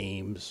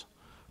 games,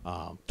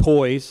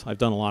 toys. I've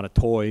done a lot of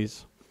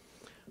toys.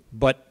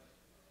 But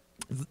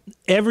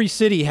every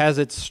city has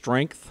its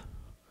strength,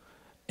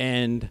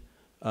 and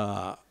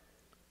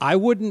I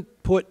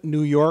wouldn't put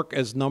New York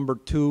as number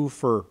 2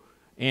 for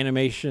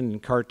animation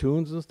and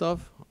cartoons and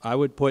stuff. I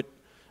would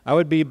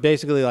be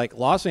basically like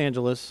Los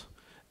Angeles,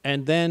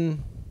 and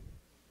then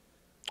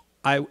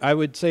I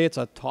would say it's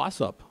a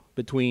toss-up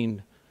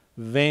between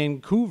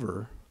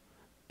Vancouver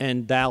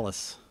and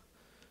Dallas,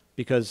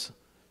 because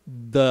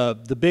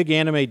the big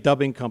anime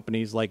dubbing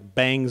companies like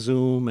Bang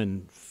Zoom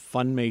and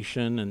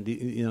Funimation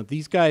and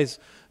these guys,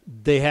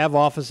 they have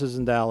offices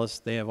in Dallas,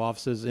 they have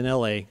offices in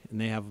LA,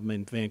 and they have them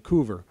in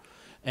Vancouver.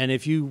 And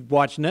if you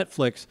watch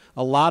Netflix,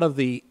 a lot of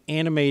the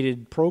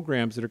animated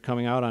programs that are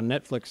coming out on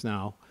Netflix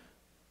now,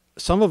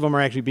 some of them are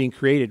actually being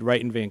created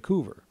right in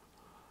Vancouver.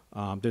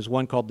 There's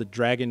one called The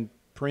Dragon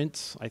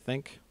Prince, I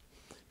think,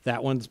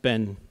 That one's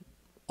been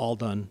all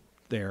done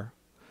there.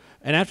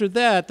 And after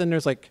that, then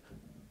there's like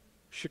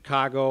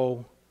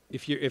Chicago.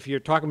 If you're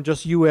talking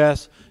just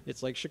U.S.,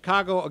 it's like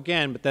Chicago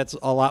again, but that's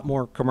a lot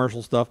more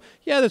commercial stuff.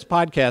 Yeah, there's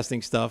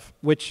podcasting stuff,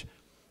 which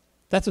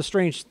that's a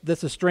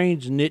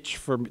strange niche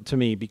to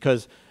me,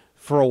 because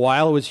for a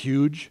while it was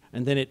huge,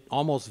 and then it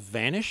almost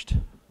vanished.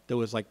 There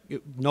was like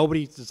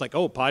nobody. It's like,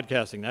 oh,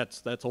 podcasting,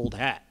 that's old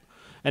hat,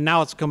 and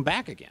now it's come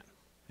back again,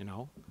 you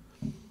know.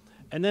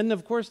 And then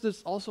of course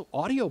there's also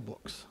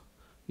audiobooks,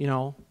 you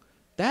know.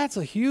 That's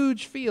a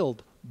huge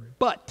field,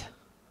 but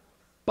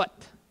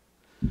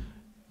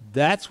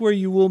that's where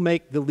you will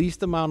make the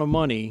least amount of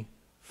money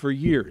for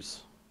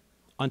years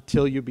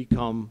until you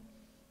become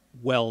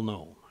well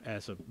known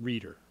as a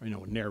reader, you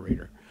know, a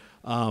narrator.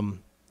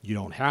 You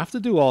don't have to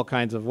do all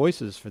kinds of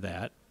voices for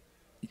that,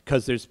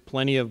 because there's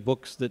plenty of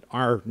books that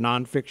are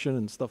nonfiction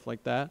and stuff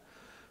like that.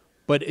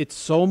 But it's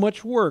so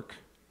much work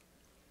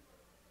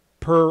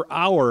per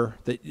hour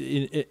that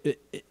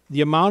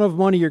the amount of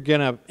money you're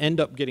going to end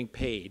up getting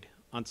paid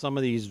on some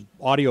of these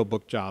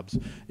audiobook jobs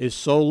is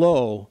so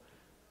low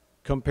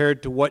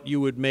compared to what you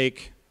would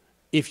make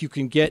if you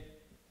can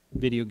get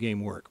video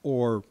game work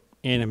or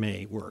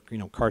anime work, you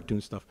know,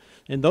 cartoon stuff.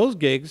 And those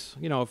gigs,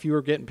 you know, if you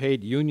were getting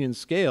paid union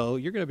scale,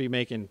 you're going to be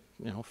making,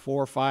 you know, $400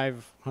 or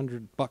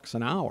 $500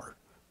 an hour,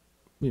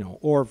 you know,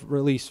 or at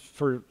least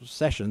for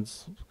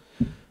sessions.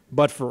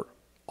 But for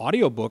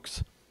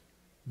audiobooks,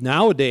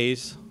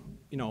 nowadays,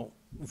 you know,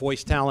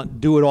 voice talent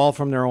do it all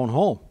from their own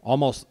home,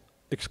 almost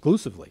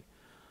exclusively.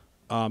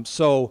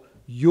 So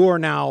you're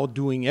now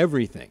doing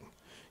everything.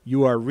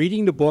 You are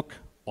reading the book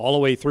all the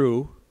way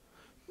through,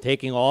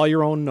 taking all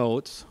your own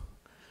notes,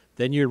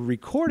 then you're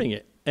recording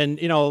it.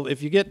 And, you know,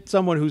 if you get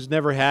someone who's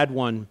never had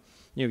one,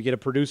 you know, you get a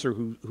producer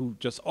who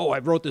just, oh, I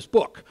wrote this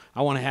book,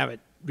 I want to have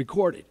it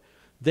recorded.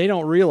 They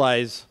don't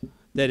realize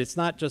that it's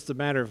not just a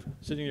matter of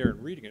sitting there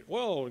and reading it.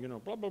 Well, you know,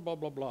 blah, blah, blah,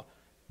 blah, blah.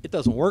 It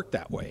doesn't work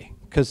that way,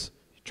 because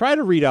try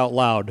to read out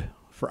loud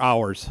for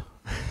hours.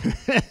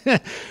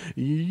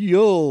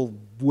 You'll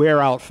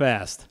wear out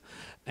fast.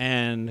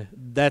 And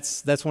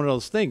that's one of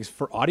those things.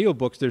 For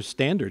audiobooks, there's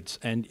standards.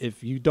 And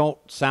if you don't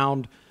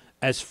sound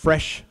as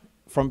fresh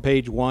from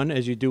page 1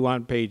 as you do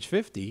on page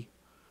 50,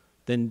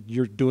 then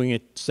you're doing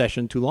a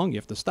session too long. You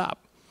have to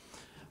stop.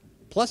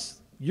 Plus,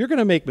 you're going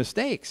to make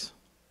mistakes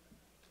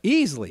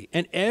easily.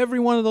 And every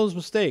one of those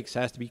mistakes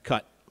has to be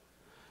cut.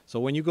 So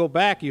when you go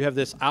back, you have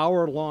this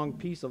hour-long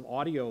piece of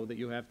audio that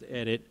you have to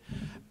edit.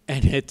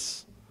 And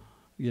it's,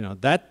 you know,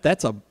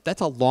 that's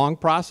a long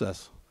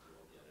process.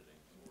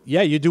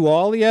 Yeah, you do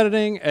all the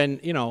editing, and,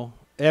 you know,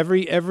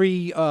 every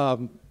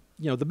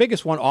you know, the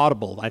biggest one,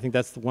 Audible, I think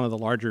that's one of the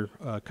larger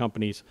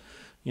companies,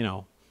 you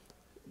know.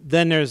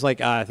 Then there's like,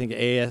 I think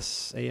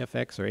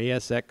AFX or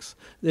ASX.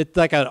 It's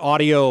like an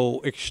audio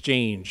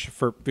exchange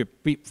for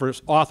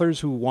authors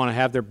who want to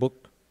have their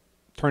book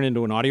turn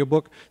into an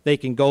audiobook. They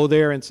can go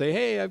there and say,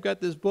 hey, I've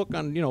got this book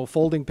on, you know,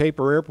 folding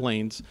paper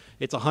airplanes.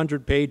 It's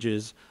 100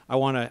 pages. I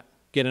want to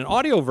get an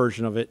audio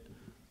version of it.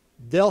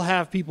 They'll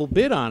have people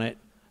bid on it,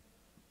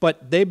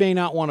 but they may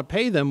not want to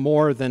pay them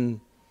more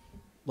than,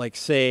 like,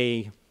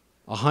 say,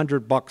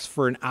 $100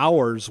 for an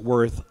hour's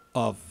worth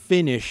of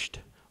finished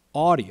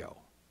audio.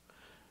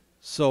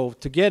 So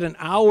to get an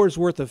hour's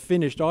worth of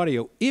finished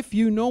audio, if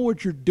you know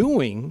what you're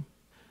doing,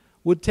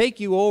 would take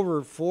you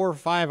over 4 or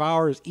 5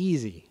 hours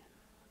easy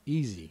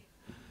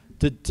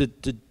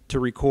to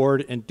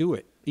record and do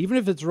it, even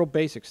if it's real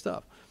basic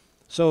stuff.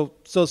 So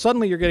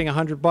suddenly you're getting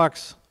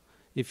 $100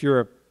 if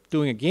you're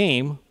doing a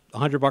game,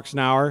 $100 an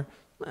hour.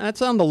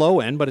 That's on the low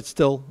end, but it's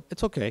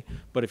okay.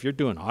 But if you're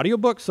doing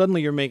audiobooks,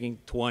 suddenly you're making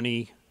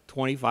 $20,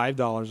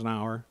 $25 an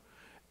hour,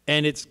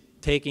 and it's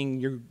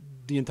taking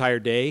the entire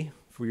day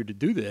for you to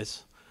do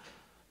this.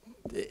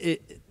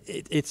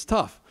 It's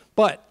tough.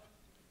 But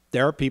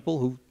there are people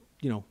who,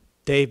 you know,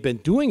 they've been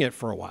doing it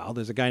for a while.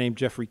 There's a guy named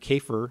Jeffrey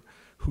Kafer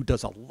who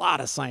does a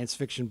lot of science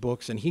fiction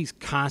books, and he's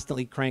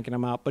constantly cranking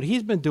them out. But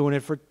he's been doing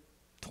it for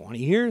 20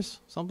 years,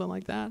 something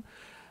like that,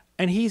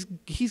 and he's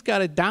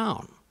got it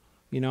down.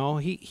 You know,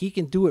 he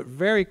can do it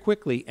very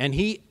quickly, and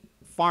he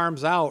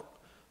farms out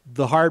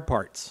the hard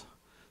parts.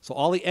 So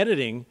all the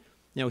editing,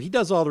 you know, he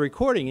does all the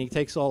recording, he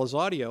takes all his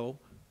audio,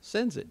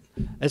 sends it.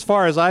 As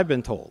far as I've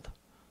been told,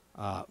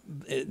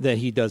 that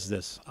he does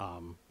this. I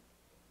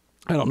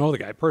don't know the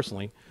guy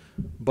personally,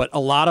 but a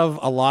lot of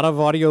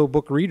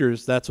audiobook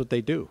readers, that's what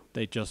they do.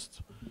 They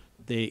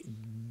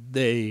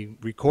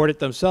record it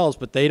themselves,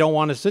 but they don't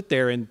want to sit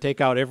there and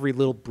take out every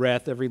little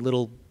breath, every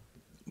little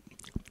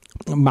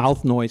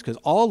mouth noise, because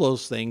all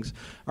those things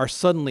are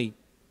suddenly,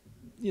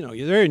 you know,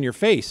 they're in your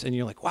face, and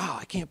you're like, wow,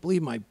 I can't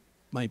believe my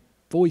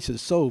voice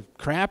is so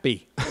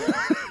crappy. That's what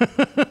I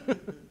do,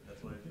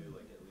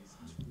 like, at least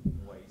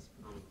twice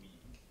per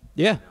week.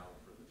 Yeah. Now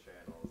for the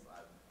channels,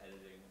 I'm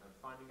editing. I'm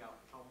finding out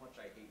how much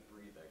I hate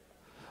breathing.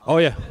 Oh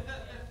yeah.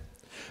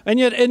 And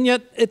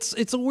yet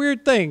it's a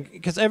weird thing,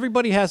 because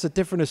everybody has a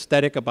different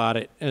aesthetic about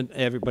it, and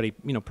everybody,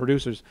 you know,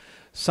 producers,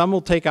 some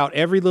will take out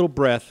every little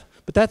breath,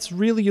 But that's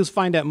really, you'll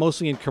find that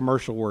mostly in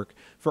commercial work.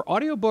 For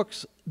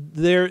audiobooks,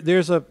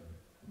 there's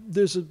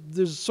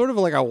sort of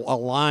like a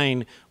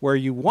line where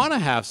you want to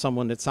have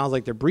someone that sounds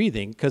like they're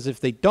breathing, because if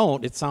they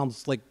don't, it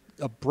sounds like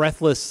a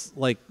breathless,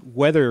 like,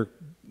 weather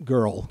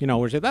girl, you know,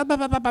 where she's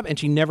and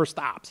she never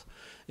stops.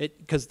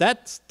 Because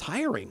that's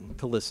tiring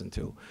to listen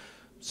to.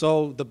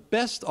 So the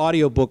best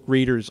audiobook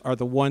readers are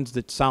the ones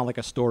that sound like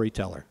a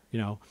storyteller, you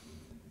know.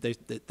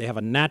 They have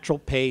a natural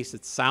pace.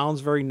 It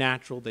sounds very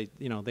natural. They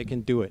can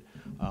do it.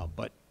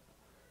 But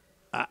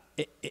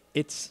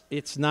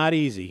it's not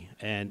easy.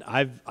 And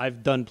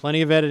I've done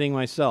plenty of editing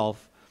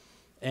myself.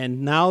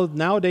 And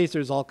nowadays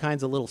there's all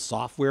kinds of little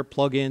software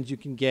plugins you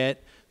can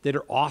get that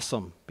are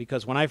awesome.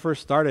 Because when I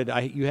first started,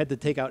 you had to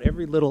take out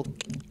every little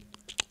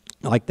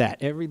like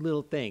that, every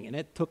little thing, and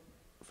it took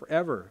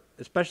forever.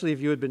 Especially if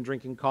you had been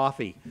drinking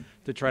coffee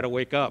to try to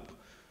wake up,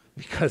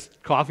 because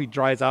coffee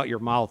dries out your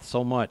mouth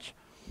so much.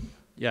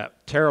 Yeah,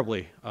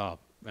 terribly.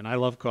 And I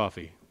love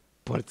coffee,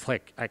 but it's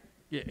like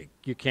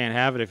you can't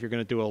have it if you're going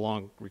to do a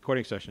long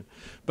recording session.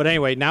 But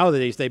anyway,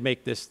 nowadays they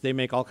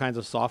make all kinds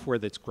of software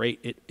that's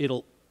great.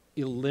 It'll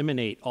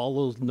eliminate all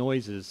those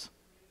noises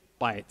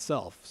by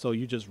itself. So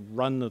you just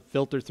run the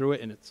filter through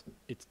it, and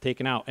it's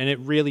taken out. And it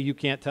really, you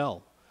can't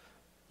tell.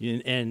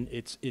 And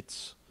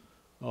it's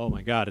oh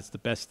my God, it's the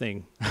best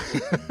thing. Audacity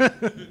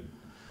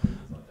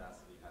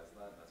has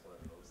that. That's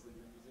what I've mostly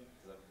been using,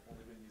 because I've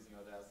only been using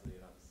Audacity,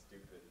 and I'm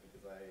stupid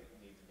because I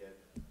need to get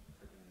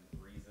freaking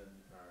Reason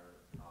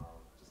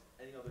or just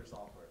any other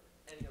software,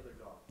 any other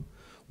DAW.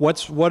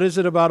 What is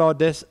it about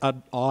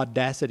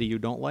Audacity you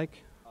don't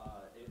like?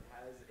 It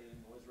has a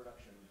noise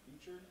reduction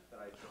feature that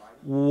I tried.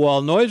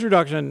 Well, noise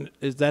reduction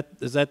is that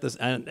this,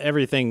 and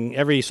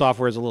every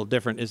software is a little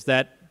different. Is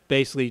that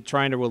basically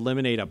trying to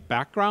eliminate a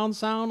background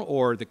sound,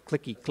 or the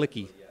clicky? Yeah,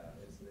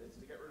 it's to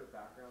get rid of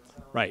background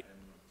sound, Right. and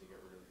to get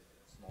rid of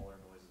smaller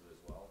noises as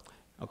well.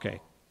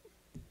 Okay.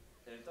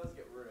 And it does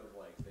get rid of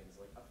like things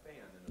like a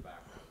fan in the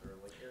background or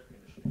like air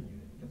conditioning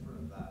unit. It gets rid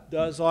of that.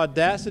 Does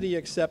Audacity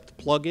accept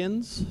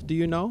plugins? Do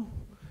you know?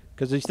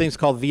 Because these things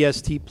called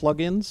VST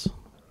plugins.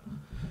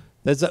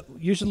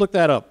 You should look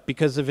that up,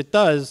 because if it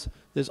does,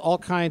 there's all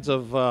kinds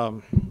of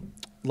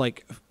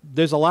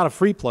there's a lot of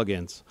free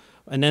plugins.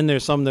 And then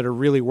there's some that are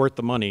really worth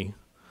the money.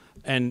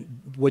 And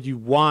what you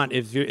want,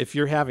 if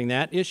you're having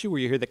that issue where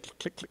you hear the click,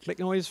 click, click, click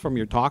noise from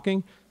your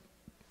talking,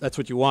 that's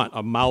what you want,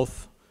 a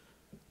mouth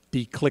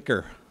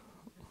declicker.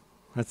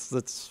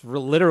 That's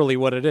literally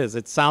what it is.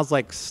 It sounds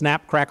like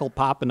snap, crackle,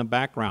 pop in the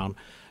background,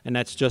 and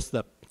that's just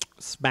the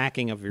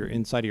smacking of your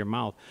inside of your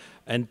mouth.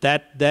 And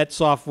that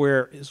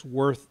software is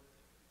worth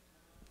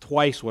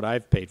twice what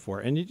I've paid for.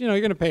 And you're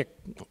going to pay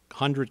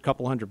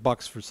couple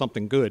 $100 for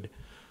something good.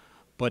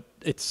 But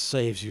it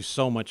saves you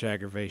so much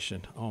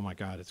aggravation. Oh my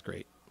God, it's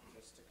great.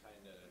 Just to kind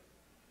of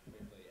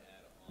quickly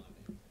add on,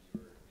 if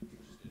you were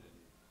interested in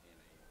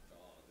a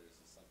DAW, there's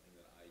something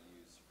that I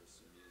use for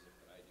some music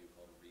that I do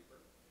called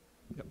Reaper.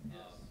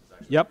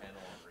 Yep.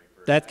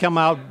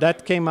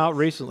 That came out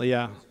recently,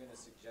 yeah. I was going to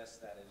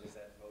suggest that it is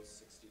at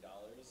most $60.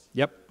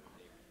 Yep.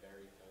 For a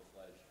very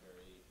full-fledged,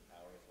 very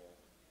powerful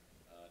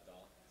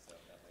DAW. So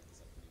that might be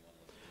something you want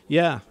to look at.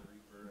 Yeah.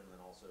 Reaper, and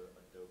then also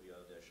Adobe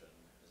Audition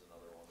is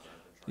another one that I've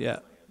been trying Yeah.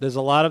 to play. There's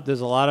a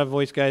lot of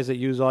voice guys that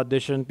use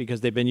Audition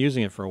because they've been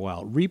using it for a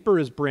while. Reaper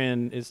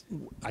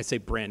I say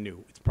brand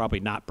new. It's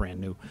probably not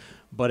brand new,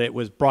 but it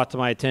was brought to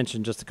my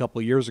attention just a couple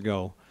of years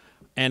ago.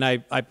 And I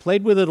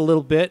played with it a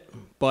little bit,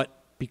 but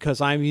because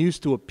I'm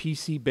used to a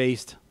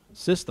PC-based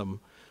system,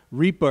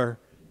 Reaper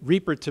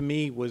to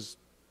me was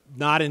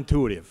not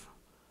intuitive,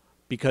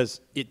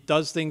 because it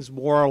does things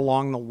more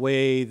along the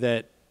way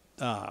that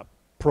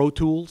Pro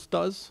Tools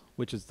does,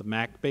 which is the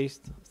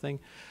Mac-based thing.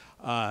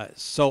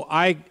 So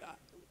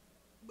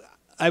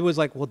I was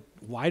like, well,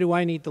 why do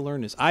I need to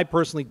learn this? I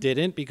personally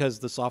didn't, because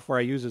the software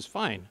I use is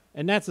fine.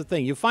 And that's the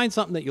thing. You find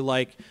something that you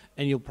like,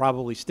 and you'll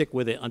probably stick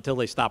with it until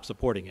they stop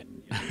supporting it,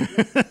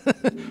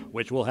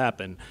 which will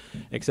happen,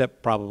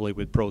 except probably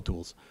with Pro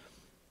Tools.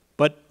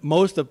 But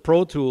most of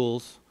Pro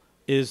Tools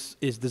is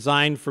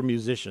designed for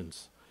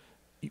musicians.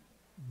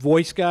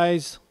 Voice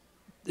guys,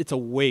 it's a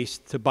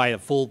waste to buy a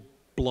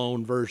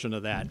full-blown version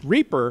of that.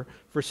 Reaper,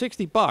 for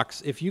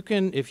 $60, if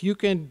you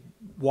can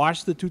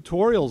watch the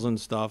tutorials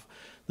and stuff,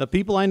 the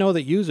people I know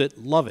that use it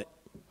love it.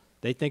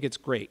 They think it's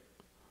great.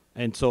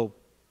 And so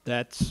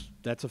that's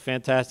a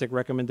fantastic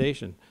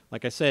recommendation.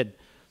 Like I said,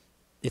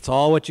 it's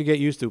all what you get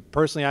used to.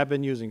 Personally, I've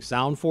been using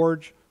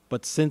SoundForge,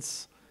 but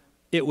since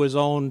it was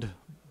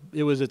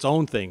its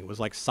own thing. It was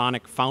like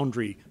Sonic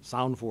Foundry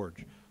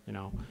SoundForge, you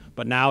know.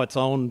 But now it's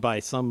owned by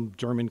some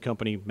German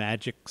company,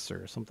 Magix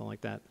or something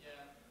like that.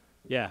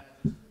 Yeah.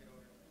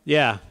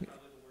 Yeah.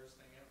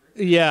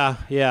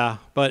 Yeah.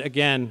 But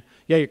again,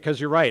 yeah, because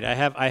you're right. I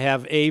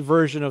have a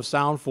version of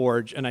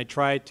SoundForge, and I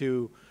try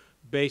to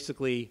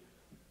basically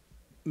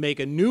make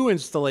a new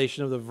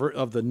installation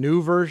of the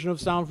new version of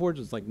SoundForge.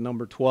 It's like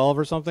number 12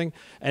 or something.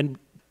 And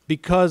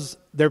because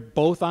they're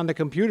both on the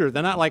computer,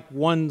 they're not like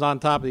one's on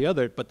top of the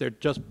other, but they're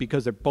just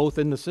because they're both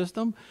in the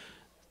system,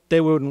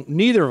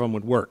 neither of them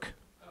would work.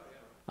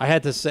 I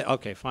had to say,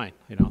 okay, fine.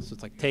 You know, so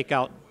it's like take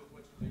out.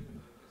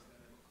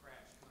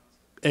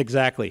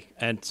 Exactly.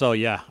 And so,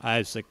 yeah, I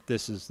was like,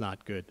 this is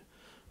not good.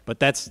 But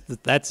that's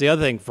the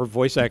other thing for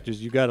voice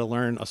actors. You got to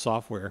learn a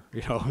software,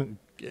 you know.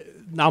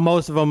 Now,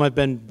 most of them have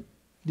been,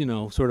 you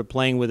know, sort of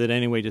playing with it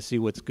anyway to see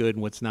what's good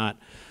and what's not.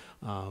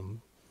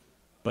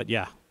 But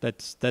yeah,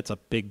 that's a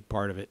big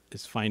part of it,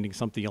 is finding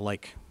something you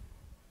like.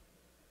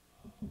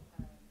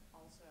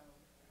 Also,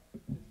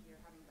 if you're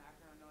having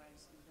background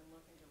noise, you can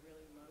look into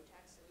really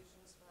low-tech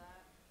solutions for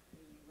that.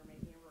 We were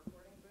making a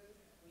recording booth.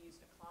 We used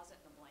a closet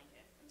and a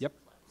blanket and Yep.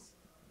 some clips.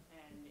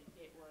 And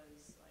it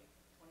was like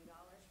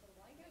 $20 for the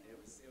blanket.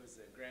 It was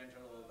a grand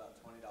total of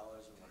about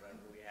 $20 or whatever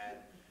we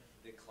had.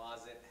 The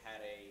closet had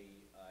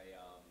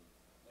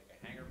like a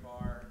hanger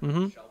bar,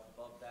 shelf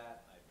above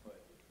that. I put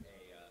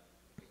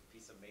a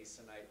piece of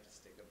masonite to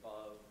stick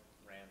above,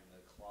 ran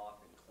the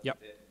cloth and clipped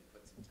Yep. it, and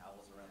put some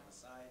towels around the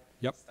side.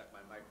 Yep. Stuck my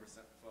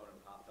microphone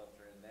and pop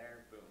filter in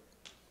there.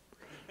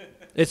 Boom.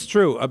 It's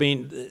true. I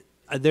mean,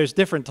 there's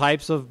different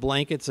types of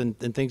blankets and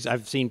things.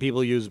 I've seen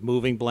people use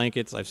moving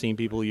blankets. I've seen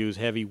people use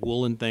heavy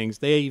woolen things.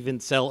 They even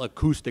sell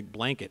acoustic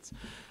blankets.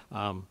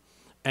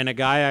 And a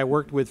guy I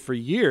worked with for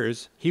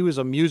years, he was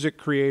a music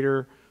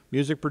creator,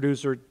 music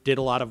producer, did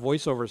a lot of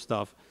voiceover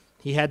stuff.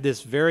 He had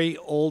this very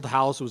old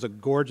house. It was a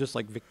gorgeous,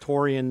 like,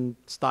 Victorian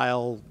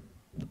style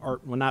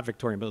art. Well, not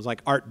Victorian, but it was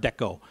like Art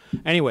Deco.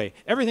 Anyway,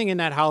 everything in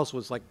that house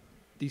was like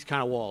these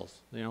kind of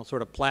walls, you know,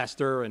 sort of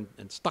plaster and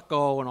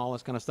stucco and all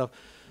this kind of stuff.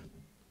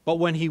 But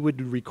when he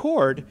would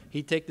record,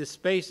 he'd take this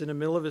space in the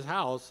middle of his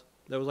house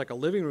that was like a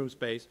living room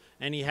space,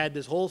 and he had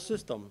this whole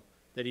system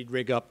that he'd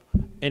rig up,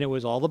 and it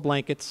was all the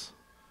blankets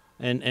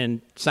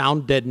and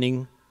sound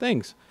deadening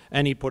things.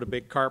 And he'd put a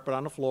big carpet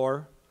on the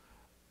floor,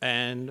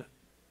 and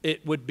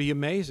it would be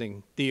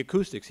amazing, the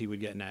acoustics he would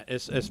get in that,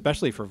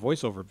 especially for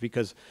voiceover,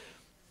 because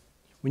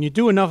when you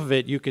do enough of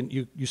it,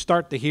 you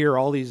start to hear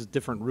all these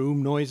different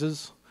room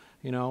noises,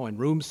 you know, and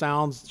room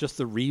sounds, just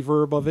the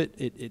reverb of it,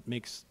 it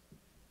makes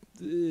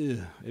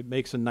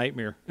a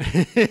nightmare.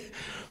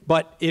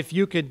 But if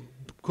you could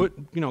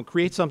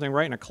create something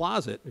right in a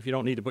closet, if you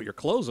don't need to put your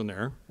clothes in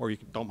there, or you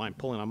don't mind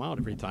pulling them out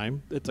every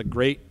time, it's a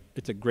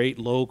great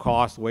low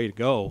cost way to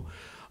go.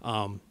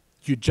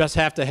 You just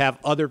have to have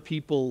other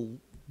people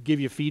give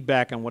you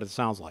feedback on what it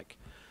sounds like,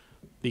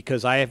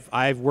 because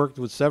I've worked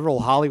with several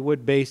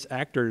Hollywood-based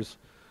actors,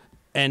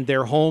 and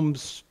their home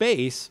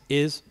space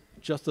is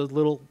just a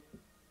little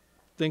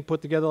thing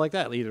put together like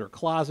that, either a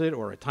closet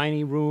or a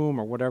tiny room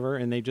or whatever,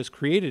 and they just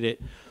created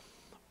it.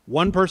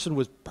 One person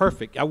was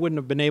perfect. I wouldn't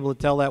have been able to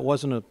tell that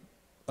wasn't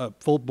a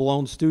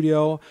full-blown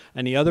studio,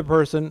 and the other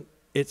person,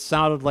 it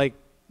sounded like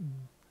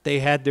they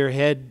had their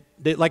head,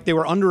 like they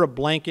were under a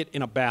blanket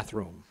in a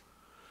bathroom.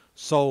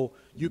 So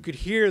you could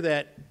hear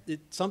that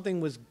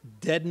something was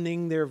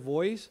deadening their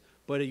voice,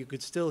 but you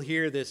could still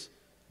hear this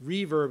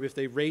reverb if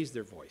they raised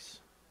their voice.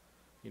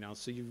 You know,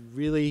 so you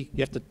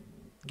have to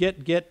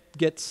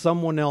get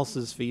someone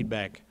else's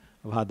feedback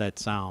of how that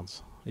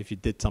sounds if you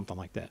did something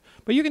like that.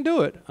 But you can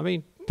do it. I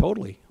mean,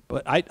 totally.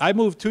 But I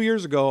moved 2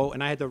 years ago,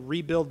 and I had to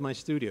rebuild my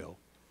studio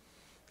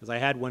because I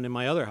had one in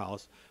my other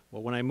house.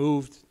 Well, when I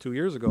moved 2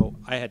 years ago,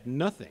 I had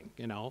nothing,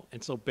 you know,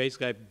 and so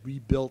basically I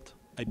built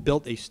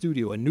a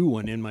studio, a new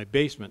one in my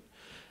basement,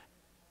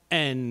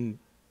 and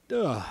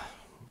the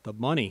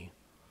money,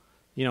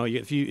 you know,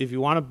 if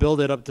you want to build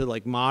it up to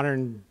like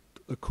modern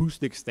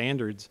acoustic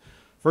standards,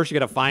 first you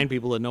got to find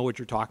people that know what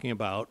you're talking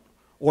about,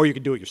 or you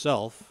can do it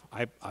yourself.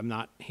 I'm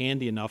not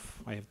handy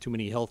enough. I have too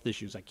many health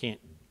issues. I can't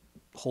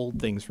hold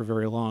things for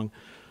very long,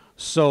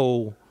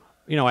 so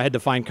you know I had to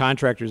find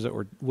contractors that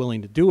were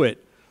willing to do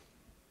it.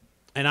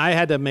 And I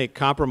had to make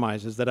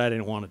compromises that I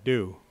didn't want to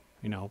do,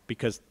 you know,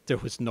 because there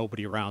was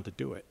nobody around to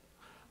do it.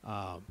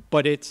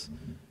 But it's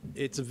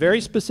a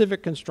very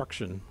specific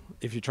construction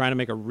if you're trying to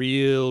make a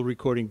real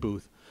recording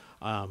booth.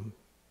 And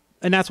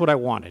that's what I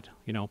wanted,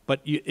 you know.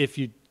 But if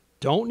you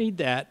don't need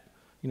that,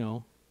 you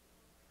know,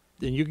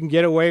 then you can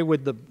get away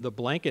with the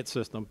blanket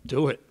system.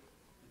 Do it.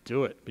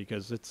 Do it,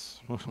 because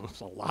it's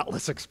a lot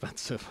less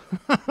expensive.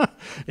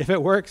 If it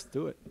works,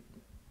 do it.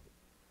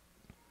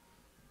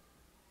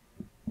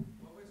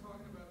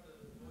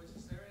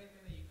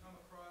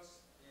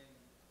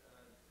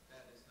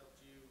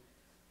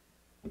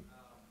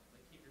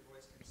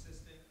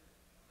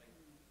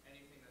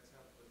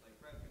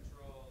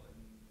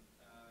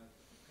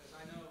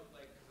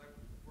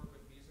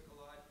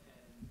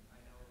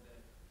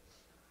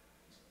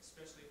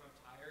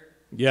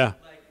 Yeah.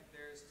 Like,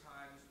 there's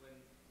times when,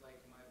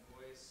 like, my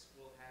voice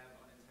will have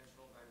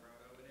unintentional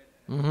vibrato in it,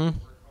 and I have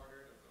to work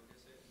harder to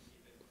focus it and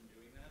keep it from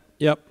doing that.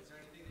 Yep. Is there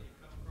anything that you've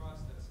come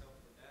across that's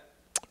helped with that?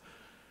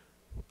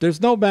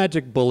 There's no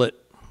magic bullet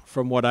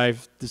from what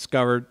I've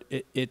discovered.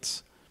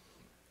 It's,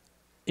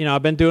 you know,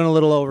 I've been doing a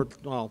little over,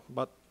 well,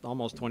 about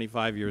almost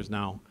 25 years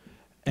now,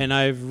 and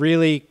I've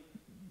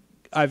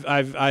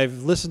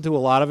listened to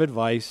a lot of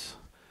advice,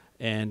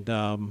 and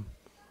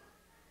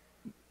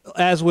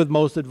as with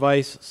most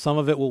advice, some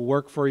of it will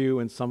work for you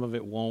and some of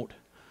it won't.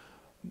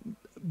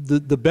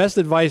 The best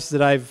advice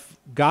that I've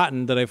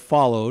gotten, that I've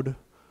followed,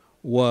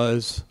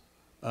 was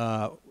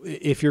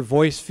if your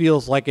voice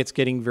feels like it's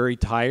getting very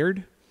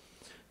tired,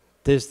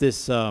 there's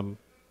this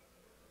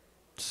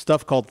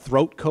stuff called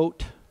throat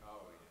coat.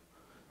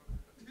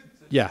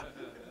 Yeah,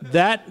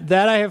 that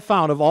I have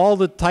found of all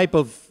the type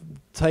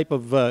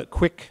of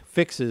quick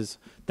fixes,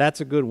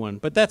 that's a good one.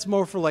 But that's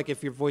more for like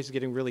if your voice is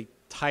getting really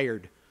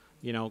tired,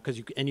 you know,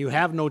 because you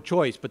have no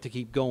choice but to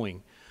keep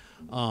going.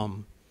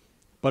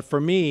 But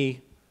for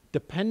me,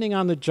 depending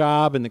on the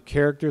job and the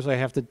characters I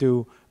have to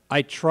do,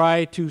 I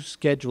try to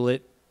schedule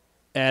it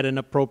at an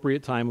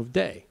appropriate time of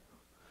day.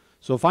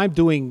 So if I'm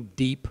doing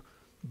deep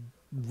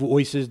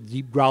voices,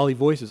 deep growly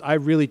voices, I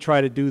really try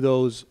to do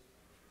those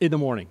in the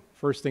morning,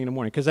 first thing in the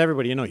morning, because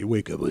everybody, you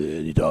wake up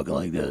and you're talking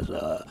like this.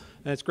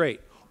 That's great.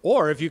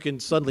 Or if you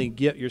can suddenly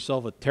get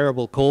yourself a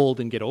terrible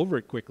cold and get over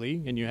it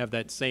quickly, and you have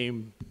that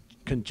same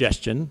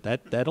congestion,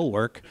 that'll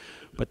work.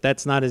 But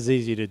that's not as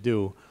easy to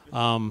do.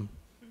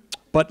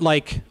 But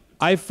like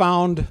I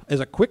found as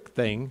a quick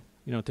thing,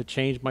 to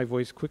change my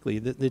voice quickly.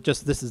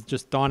 This is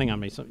just dawning on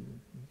me.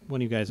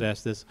 One of you guys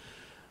asked this.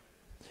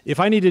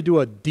 If I need to do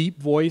a deep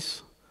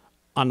voice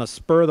on the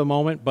spur of the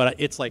moment, but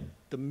it's like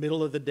the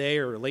middle of the day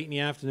or late in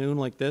the afternoon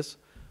like this,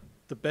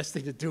 the best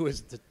thing to do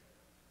is to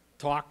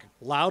talk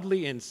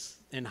loudly and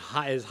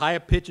as high a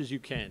pitch as you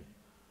can.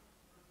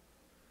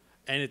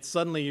 And it's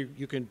suddenly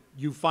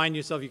you find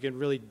yourself, you can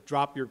really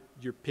drop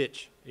your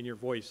pitch in your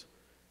voice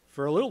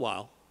for a little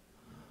while.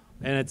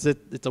 And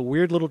it's a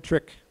weird little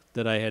trick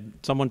that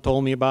someone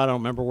told me about. I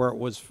don't remember where it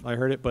was I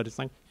heard it, but it's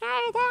like,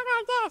 talk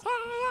like this,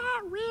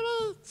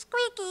 really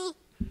squeaky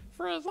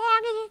for as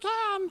long as you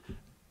can.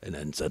 And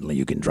then suddenly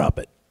you can drop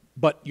it.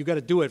 But you got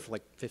to do it for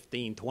like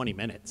 15, 20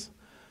 minutes.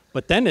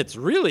 But then it's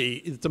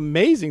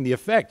amazing the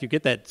effect. You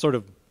get that sort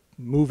of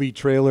movie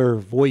trailer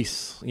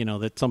voice,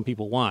 that some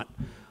people want,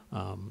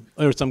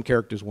 or some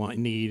characters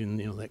need, and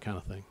that kind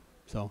of thing.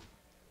 So,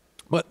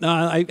 but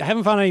I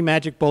haven't found any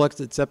magic bullets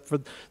except for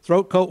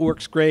throat coat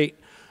works great.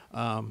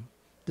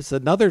 This is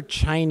another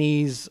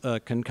Chinese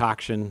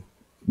concoction.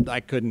 I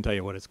couldn't tell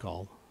you what it's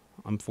called,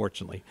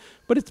 unfortunately.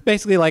 But it's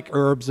basically like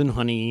herbs and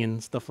honey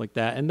and stuff like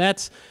that, and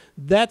that's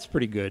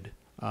pretty good.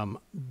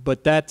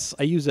 But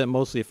I use that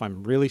mostly if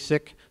I'm really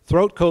sick.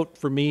 Throat coat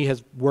for me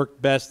has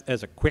worked best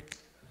as a quick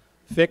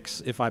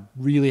fix if I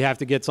really have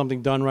to get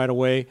something done right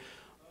away.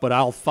 But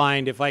I'll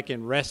find if I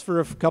can rest for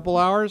a couple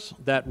hours,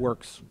 that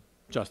works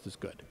just as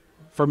good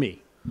for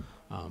me.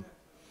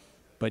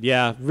 But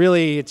yeah,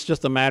 really, it's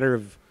just a matter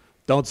of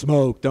don't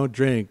smoke, don't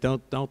drink,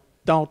 don't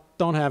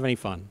have any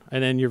fun,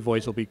 and then your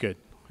voice will be good.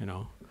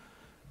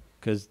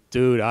 Because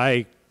dude,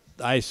 I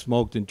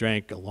smoked and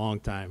drank a long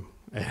time.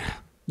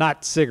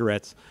 Not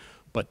cigarettes,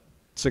 but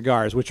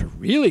cigars, which are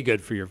really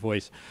good for your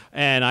voice.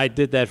 And I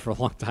did that for a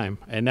long time,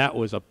 and that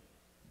was a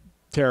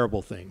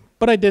terrible thing.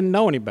 But I didn't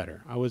know any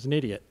better. I was an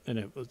idiot, and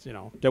it was,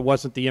 there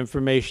wasn't the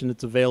information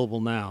that's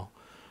available now.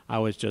 I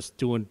was just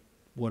doing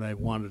what I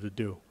wanted to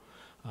do.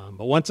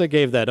 But once I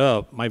gave that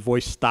up, my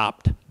voice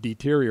stopped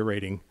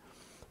deteriorating,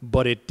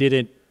 but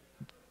it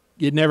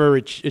never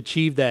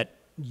achieved that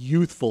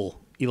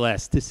youthful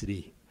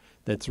elasticity.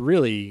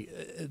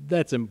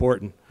 That's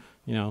important,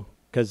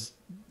 because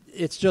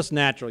it's just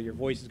natural. Your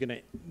voice is going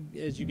to,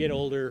 as you get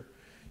older,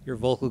 your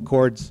vocal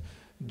cords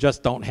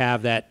just don't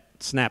have that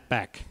snap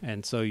back.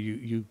 And so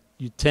you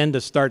tend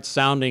to start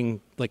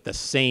sounding like the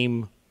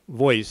same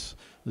voice.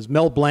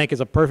 Mel Blanc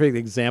is a perfect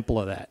example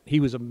of that. He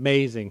was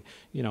amazing,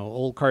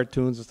 old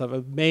cartoons and stuff,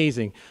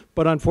 amazing.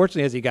 But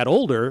unfortunately, as he got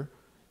older,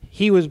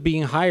 he was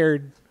being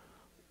hired,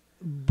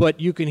 but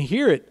you can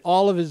hear it.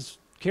 All of his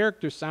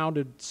characters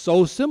sounded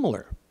so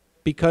similar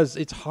because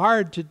it's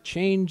hard to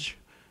change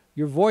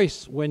your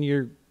voice when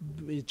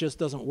it just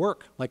doesn't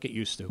work like it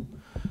used to,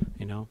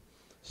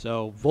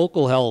 So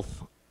vocal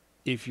health,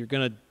 if you're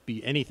going to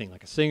be anything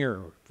like a singer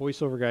or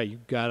voiceover guy, you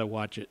got to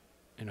watch it,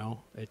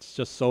 It's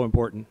just so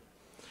important.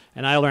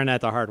 And I learned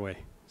that the hard way,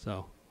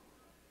 so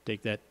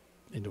take that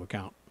into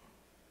account.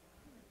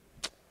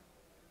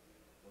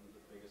 One of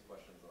the biggest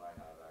questions that I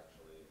have,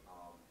 actually,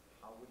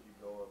 how would you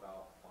go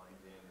about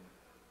finding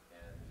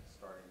and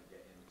starting to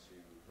get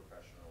into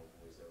professional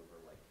voiceover,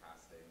 like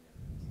casting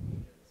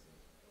and agents and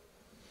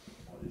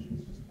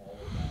auditions? Just all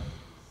of that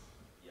is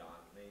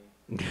beyond me.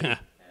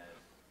 And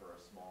for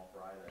a small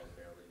fry that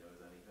barely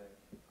knows anything,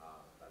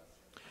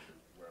 that's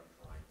where I'm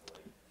trying to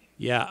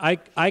Yeah,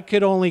 I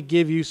could only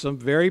give you some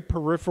very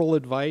peripheral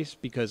advice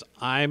because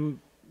I'm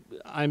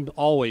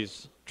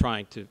always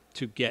trying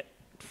to get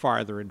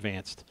farther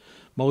advanced.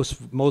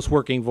 Most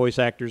working voice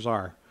actors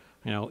are,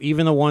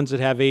 even the ones that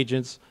have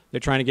agents,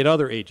 they're trying to get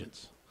other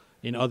agents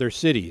in other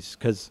cities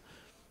because,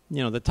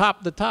 the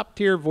top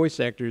tier voice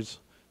actors,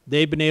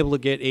 they've been able to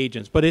get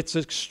agents, but it's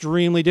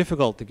extremely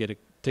difficult to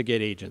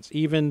get agents,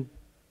 even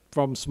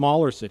from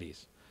smaller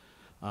cities,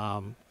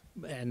 and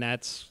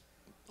that's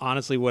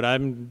honestly what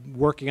I'm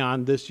working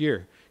on this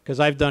year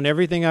because I've done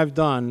everything I've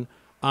done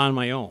on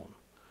my own,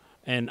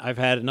 and I've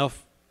had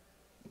enough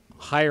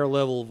higher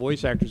level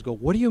voice actors go,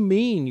 what do you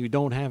mean you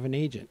don't have an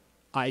agent?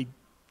 I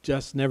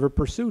just never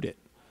pursued it.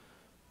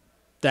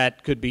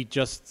 that could be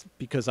just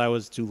because I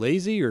was too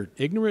lazy or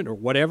ignorant or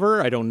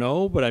whatever. I don't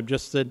know, but I've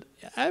just said,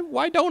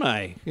 why don't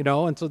I? You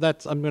know, and so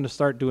I'm going to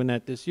start doing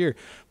that this year.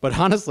 But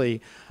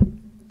honestly,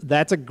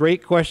 that's a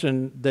great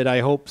question that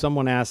I hope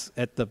someone asks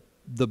at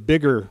the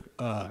bigger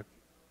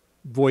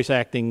voice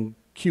acting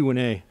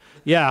Q&A.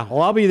 Yeah,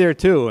 well, I'll be there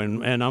too,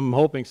 and I'm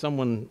hoping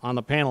someone on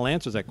the panel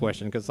answers that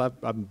question because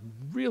I'm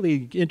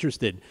really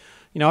interested.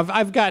 You know,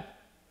 I've got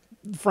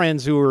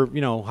friends who are,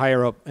 you know,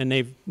 higher up, and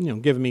they've, you know,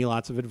 given me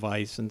lots of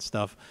advice and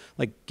stuff,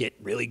 like get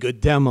really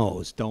good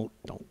demos. Don't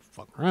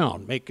fuck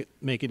around. Make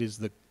it as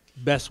the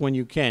best one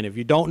you can. If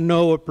you don't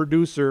know a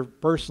producer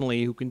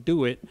personally who can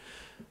do it,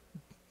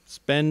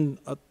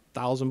 spend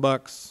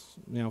 $1,000,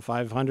 you know,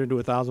 $500 to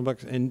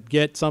 $1,000, and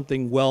get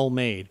something well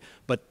made.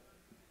 But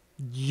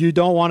you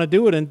don't want to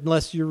do it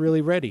unless you're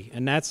really ready.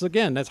 And that's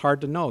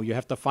hard to know. You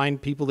have to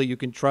find people that you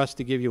can trust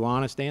to give you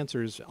honest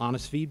answers,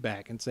 honest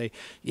feedback, and say,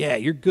 yeah,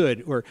 you're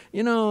good. Or,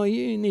 you know,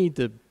 you need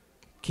to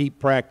keep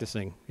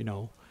practicing, you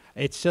know.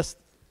 It's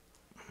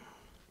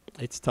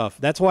tough.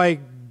 That's why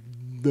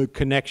the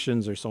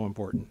connections are so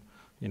important,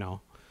 you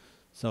know.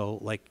 So,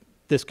 like,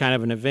 this kind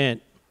of an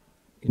event,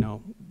 you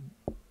know,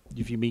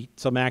 if you meet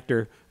some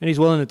actor and he's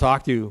willing to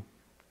talk to you,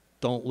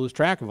 don't lose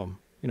track of him.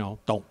 You know,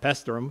 don't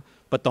pester him,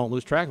 but don't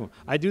lose track of them.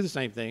 I do the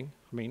same thing.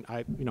 I mean,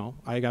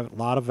 I got a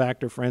lot of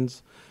actor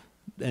friends,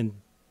 and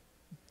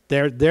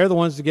they're the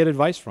ones to get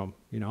advice from,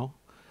 you know.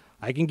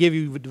 I can give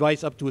you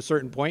advice up to a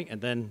certain point,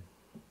 and then,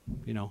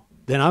 you know,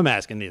 then I'm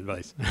asking the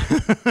advice.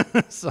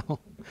 So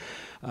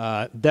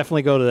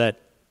definitely go to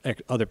that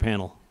other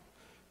panel,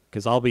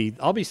 because I'll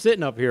be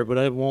sitting up here, but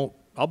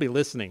I'll be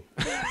listening.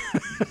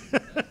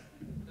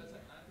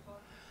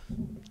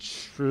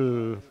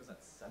 True.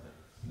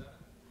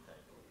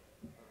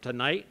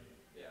 Tonight?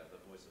 Yeah, the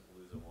Voice of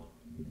Palooza one.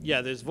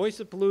 Yeah, there's Voice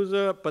of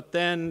Palooza, but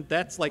then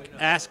that's like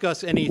Ask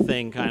Us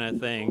Anything kind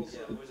of thing.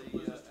 Yeah, Voice of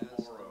Palooza's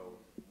tomorrow.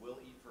 Will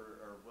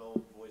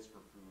Voice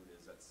for Food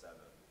is at 7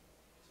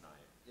 tonight.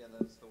 Yeah,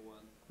 that's the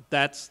one.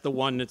 That's the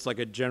one that's like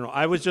a general.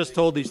 I was just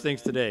told these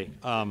things today.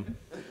 Yeah. The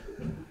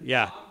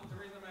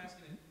reason I'm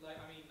asking is, like,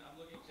 I mean, I'm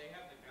looking, they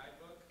have the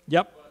guidebook.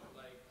 Yep. But,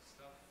 like,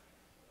 stuff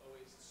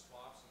always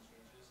swaps and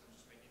changes. I'm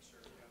just making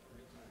sure we got the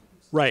right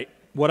time. Right.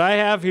 What I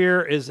have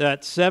here is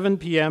at 7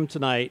 p.m.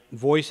 tonight,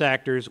 voice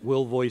actors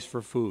will voice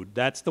for food.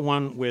 That's the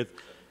one with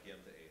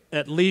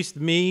at least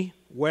me,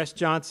 Wes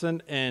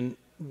Johnson, and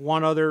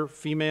one other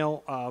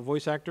female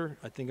voice actor.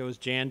 I think it was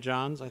Jan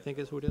Johns, I think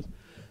is who it is.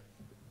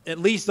 At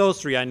least those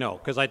three I know,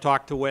 because I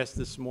talked to Wes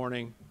this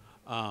morning.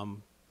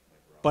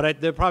 But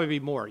there'll probably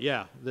be more,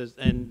 yeah.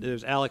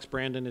 There's Alex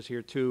Brandon is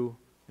here too.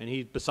 And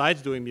he,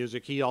 besides doing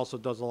music, he also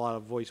does a lot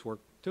of voice work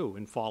too,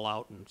 in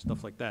Fallout and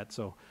stuff like that.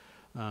 So,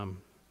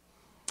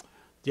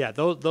 yeah,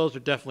 those are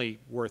definitely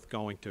worth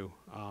going to.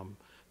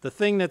 The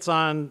thing that's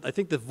on, I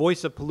think the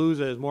Voice of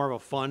Palooza is more of a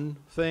fun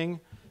thing.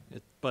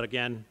 But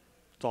again,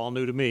 it's all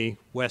new to me.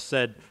 Wes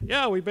said,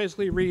 yeah, we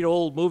basically read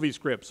old movie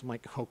scripts. I'm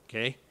like,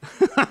 okay.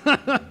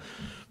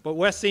 But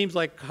Wes seems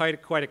like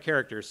quite a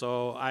character,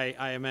 so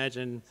I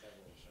imagine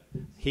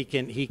he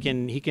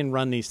can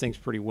run these things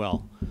pretty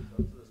well. So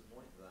to this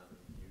point, then,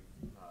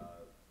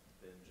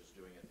 you've been just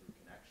doing it through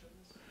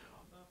connections?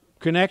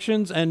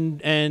 Connections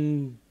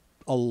and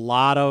a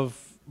lot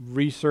of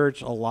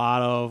research, a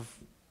lot of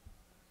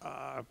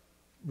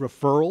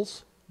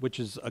referrals, which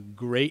is a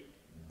great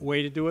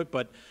way to do it.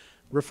 But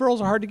referrals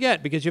are hard to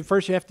get because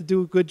first you have to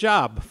do a good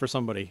job for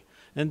somebody,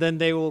 and then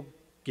they will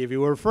give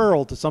you a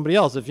referral to somebody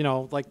else. If you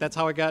know, like that's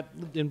how I got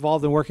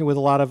involved in working with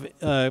a lot of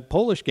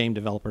Polish game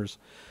developers,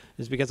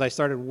 is because I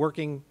started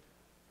working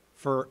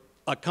for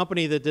a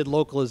company that did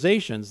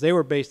localizations. They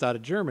were based out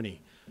of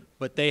Germany,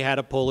 but they had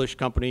a Polish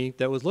company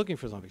that was looking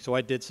for something. So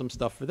I did some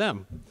stuff for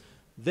them.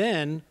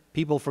 Then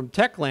people from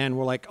Techland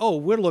were like, oh,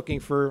 we're looking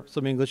for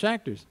some English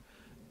actors.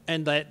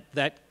 And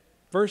that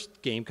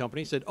first game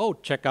company said, oh,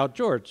 check out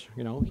George.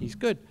 You know, he's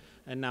good.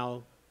 And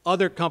now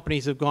other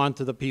companies have gone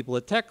to the people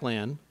at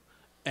Techland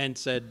and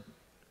said,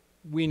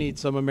 we need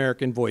some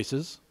American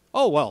voices.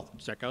 Oh, well,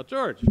 check out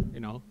George, you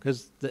know,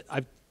 because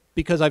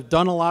I've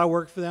done a lot of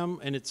work for them,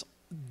 and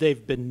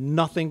they've been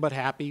nothing but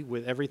happy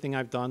with everything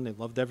I've done. They've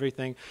loved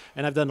everything,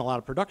 and I've done a lot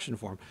of production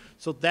for them.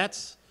 So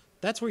that's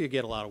where you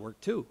get a lot of work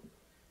too.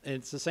 And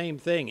it's the same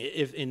thing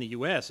if in the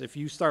U.S. If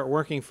you start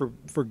working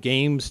for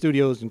game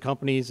studios and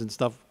companies and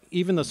stuff,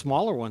 even the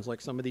smaller ones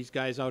like some of these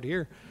guys out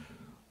here,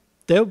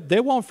 they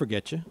won't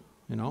forget you.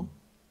 You know,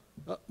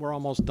 we're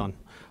almost done,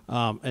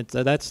 and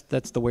so that's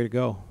the way to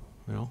go.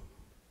 You know,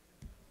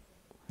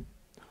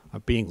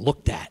 I'm being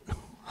looked at.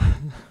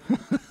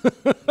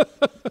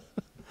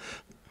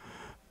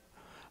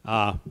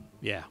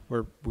 Yeah,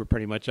 we're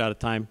pretty much out of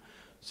time.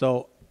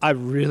 So I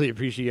really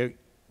appreciate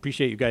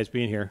you guys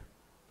being here,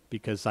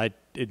 because I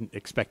didn't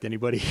expect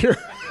anybody here.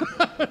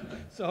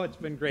 So it's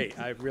been great.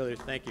 I really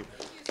thank you.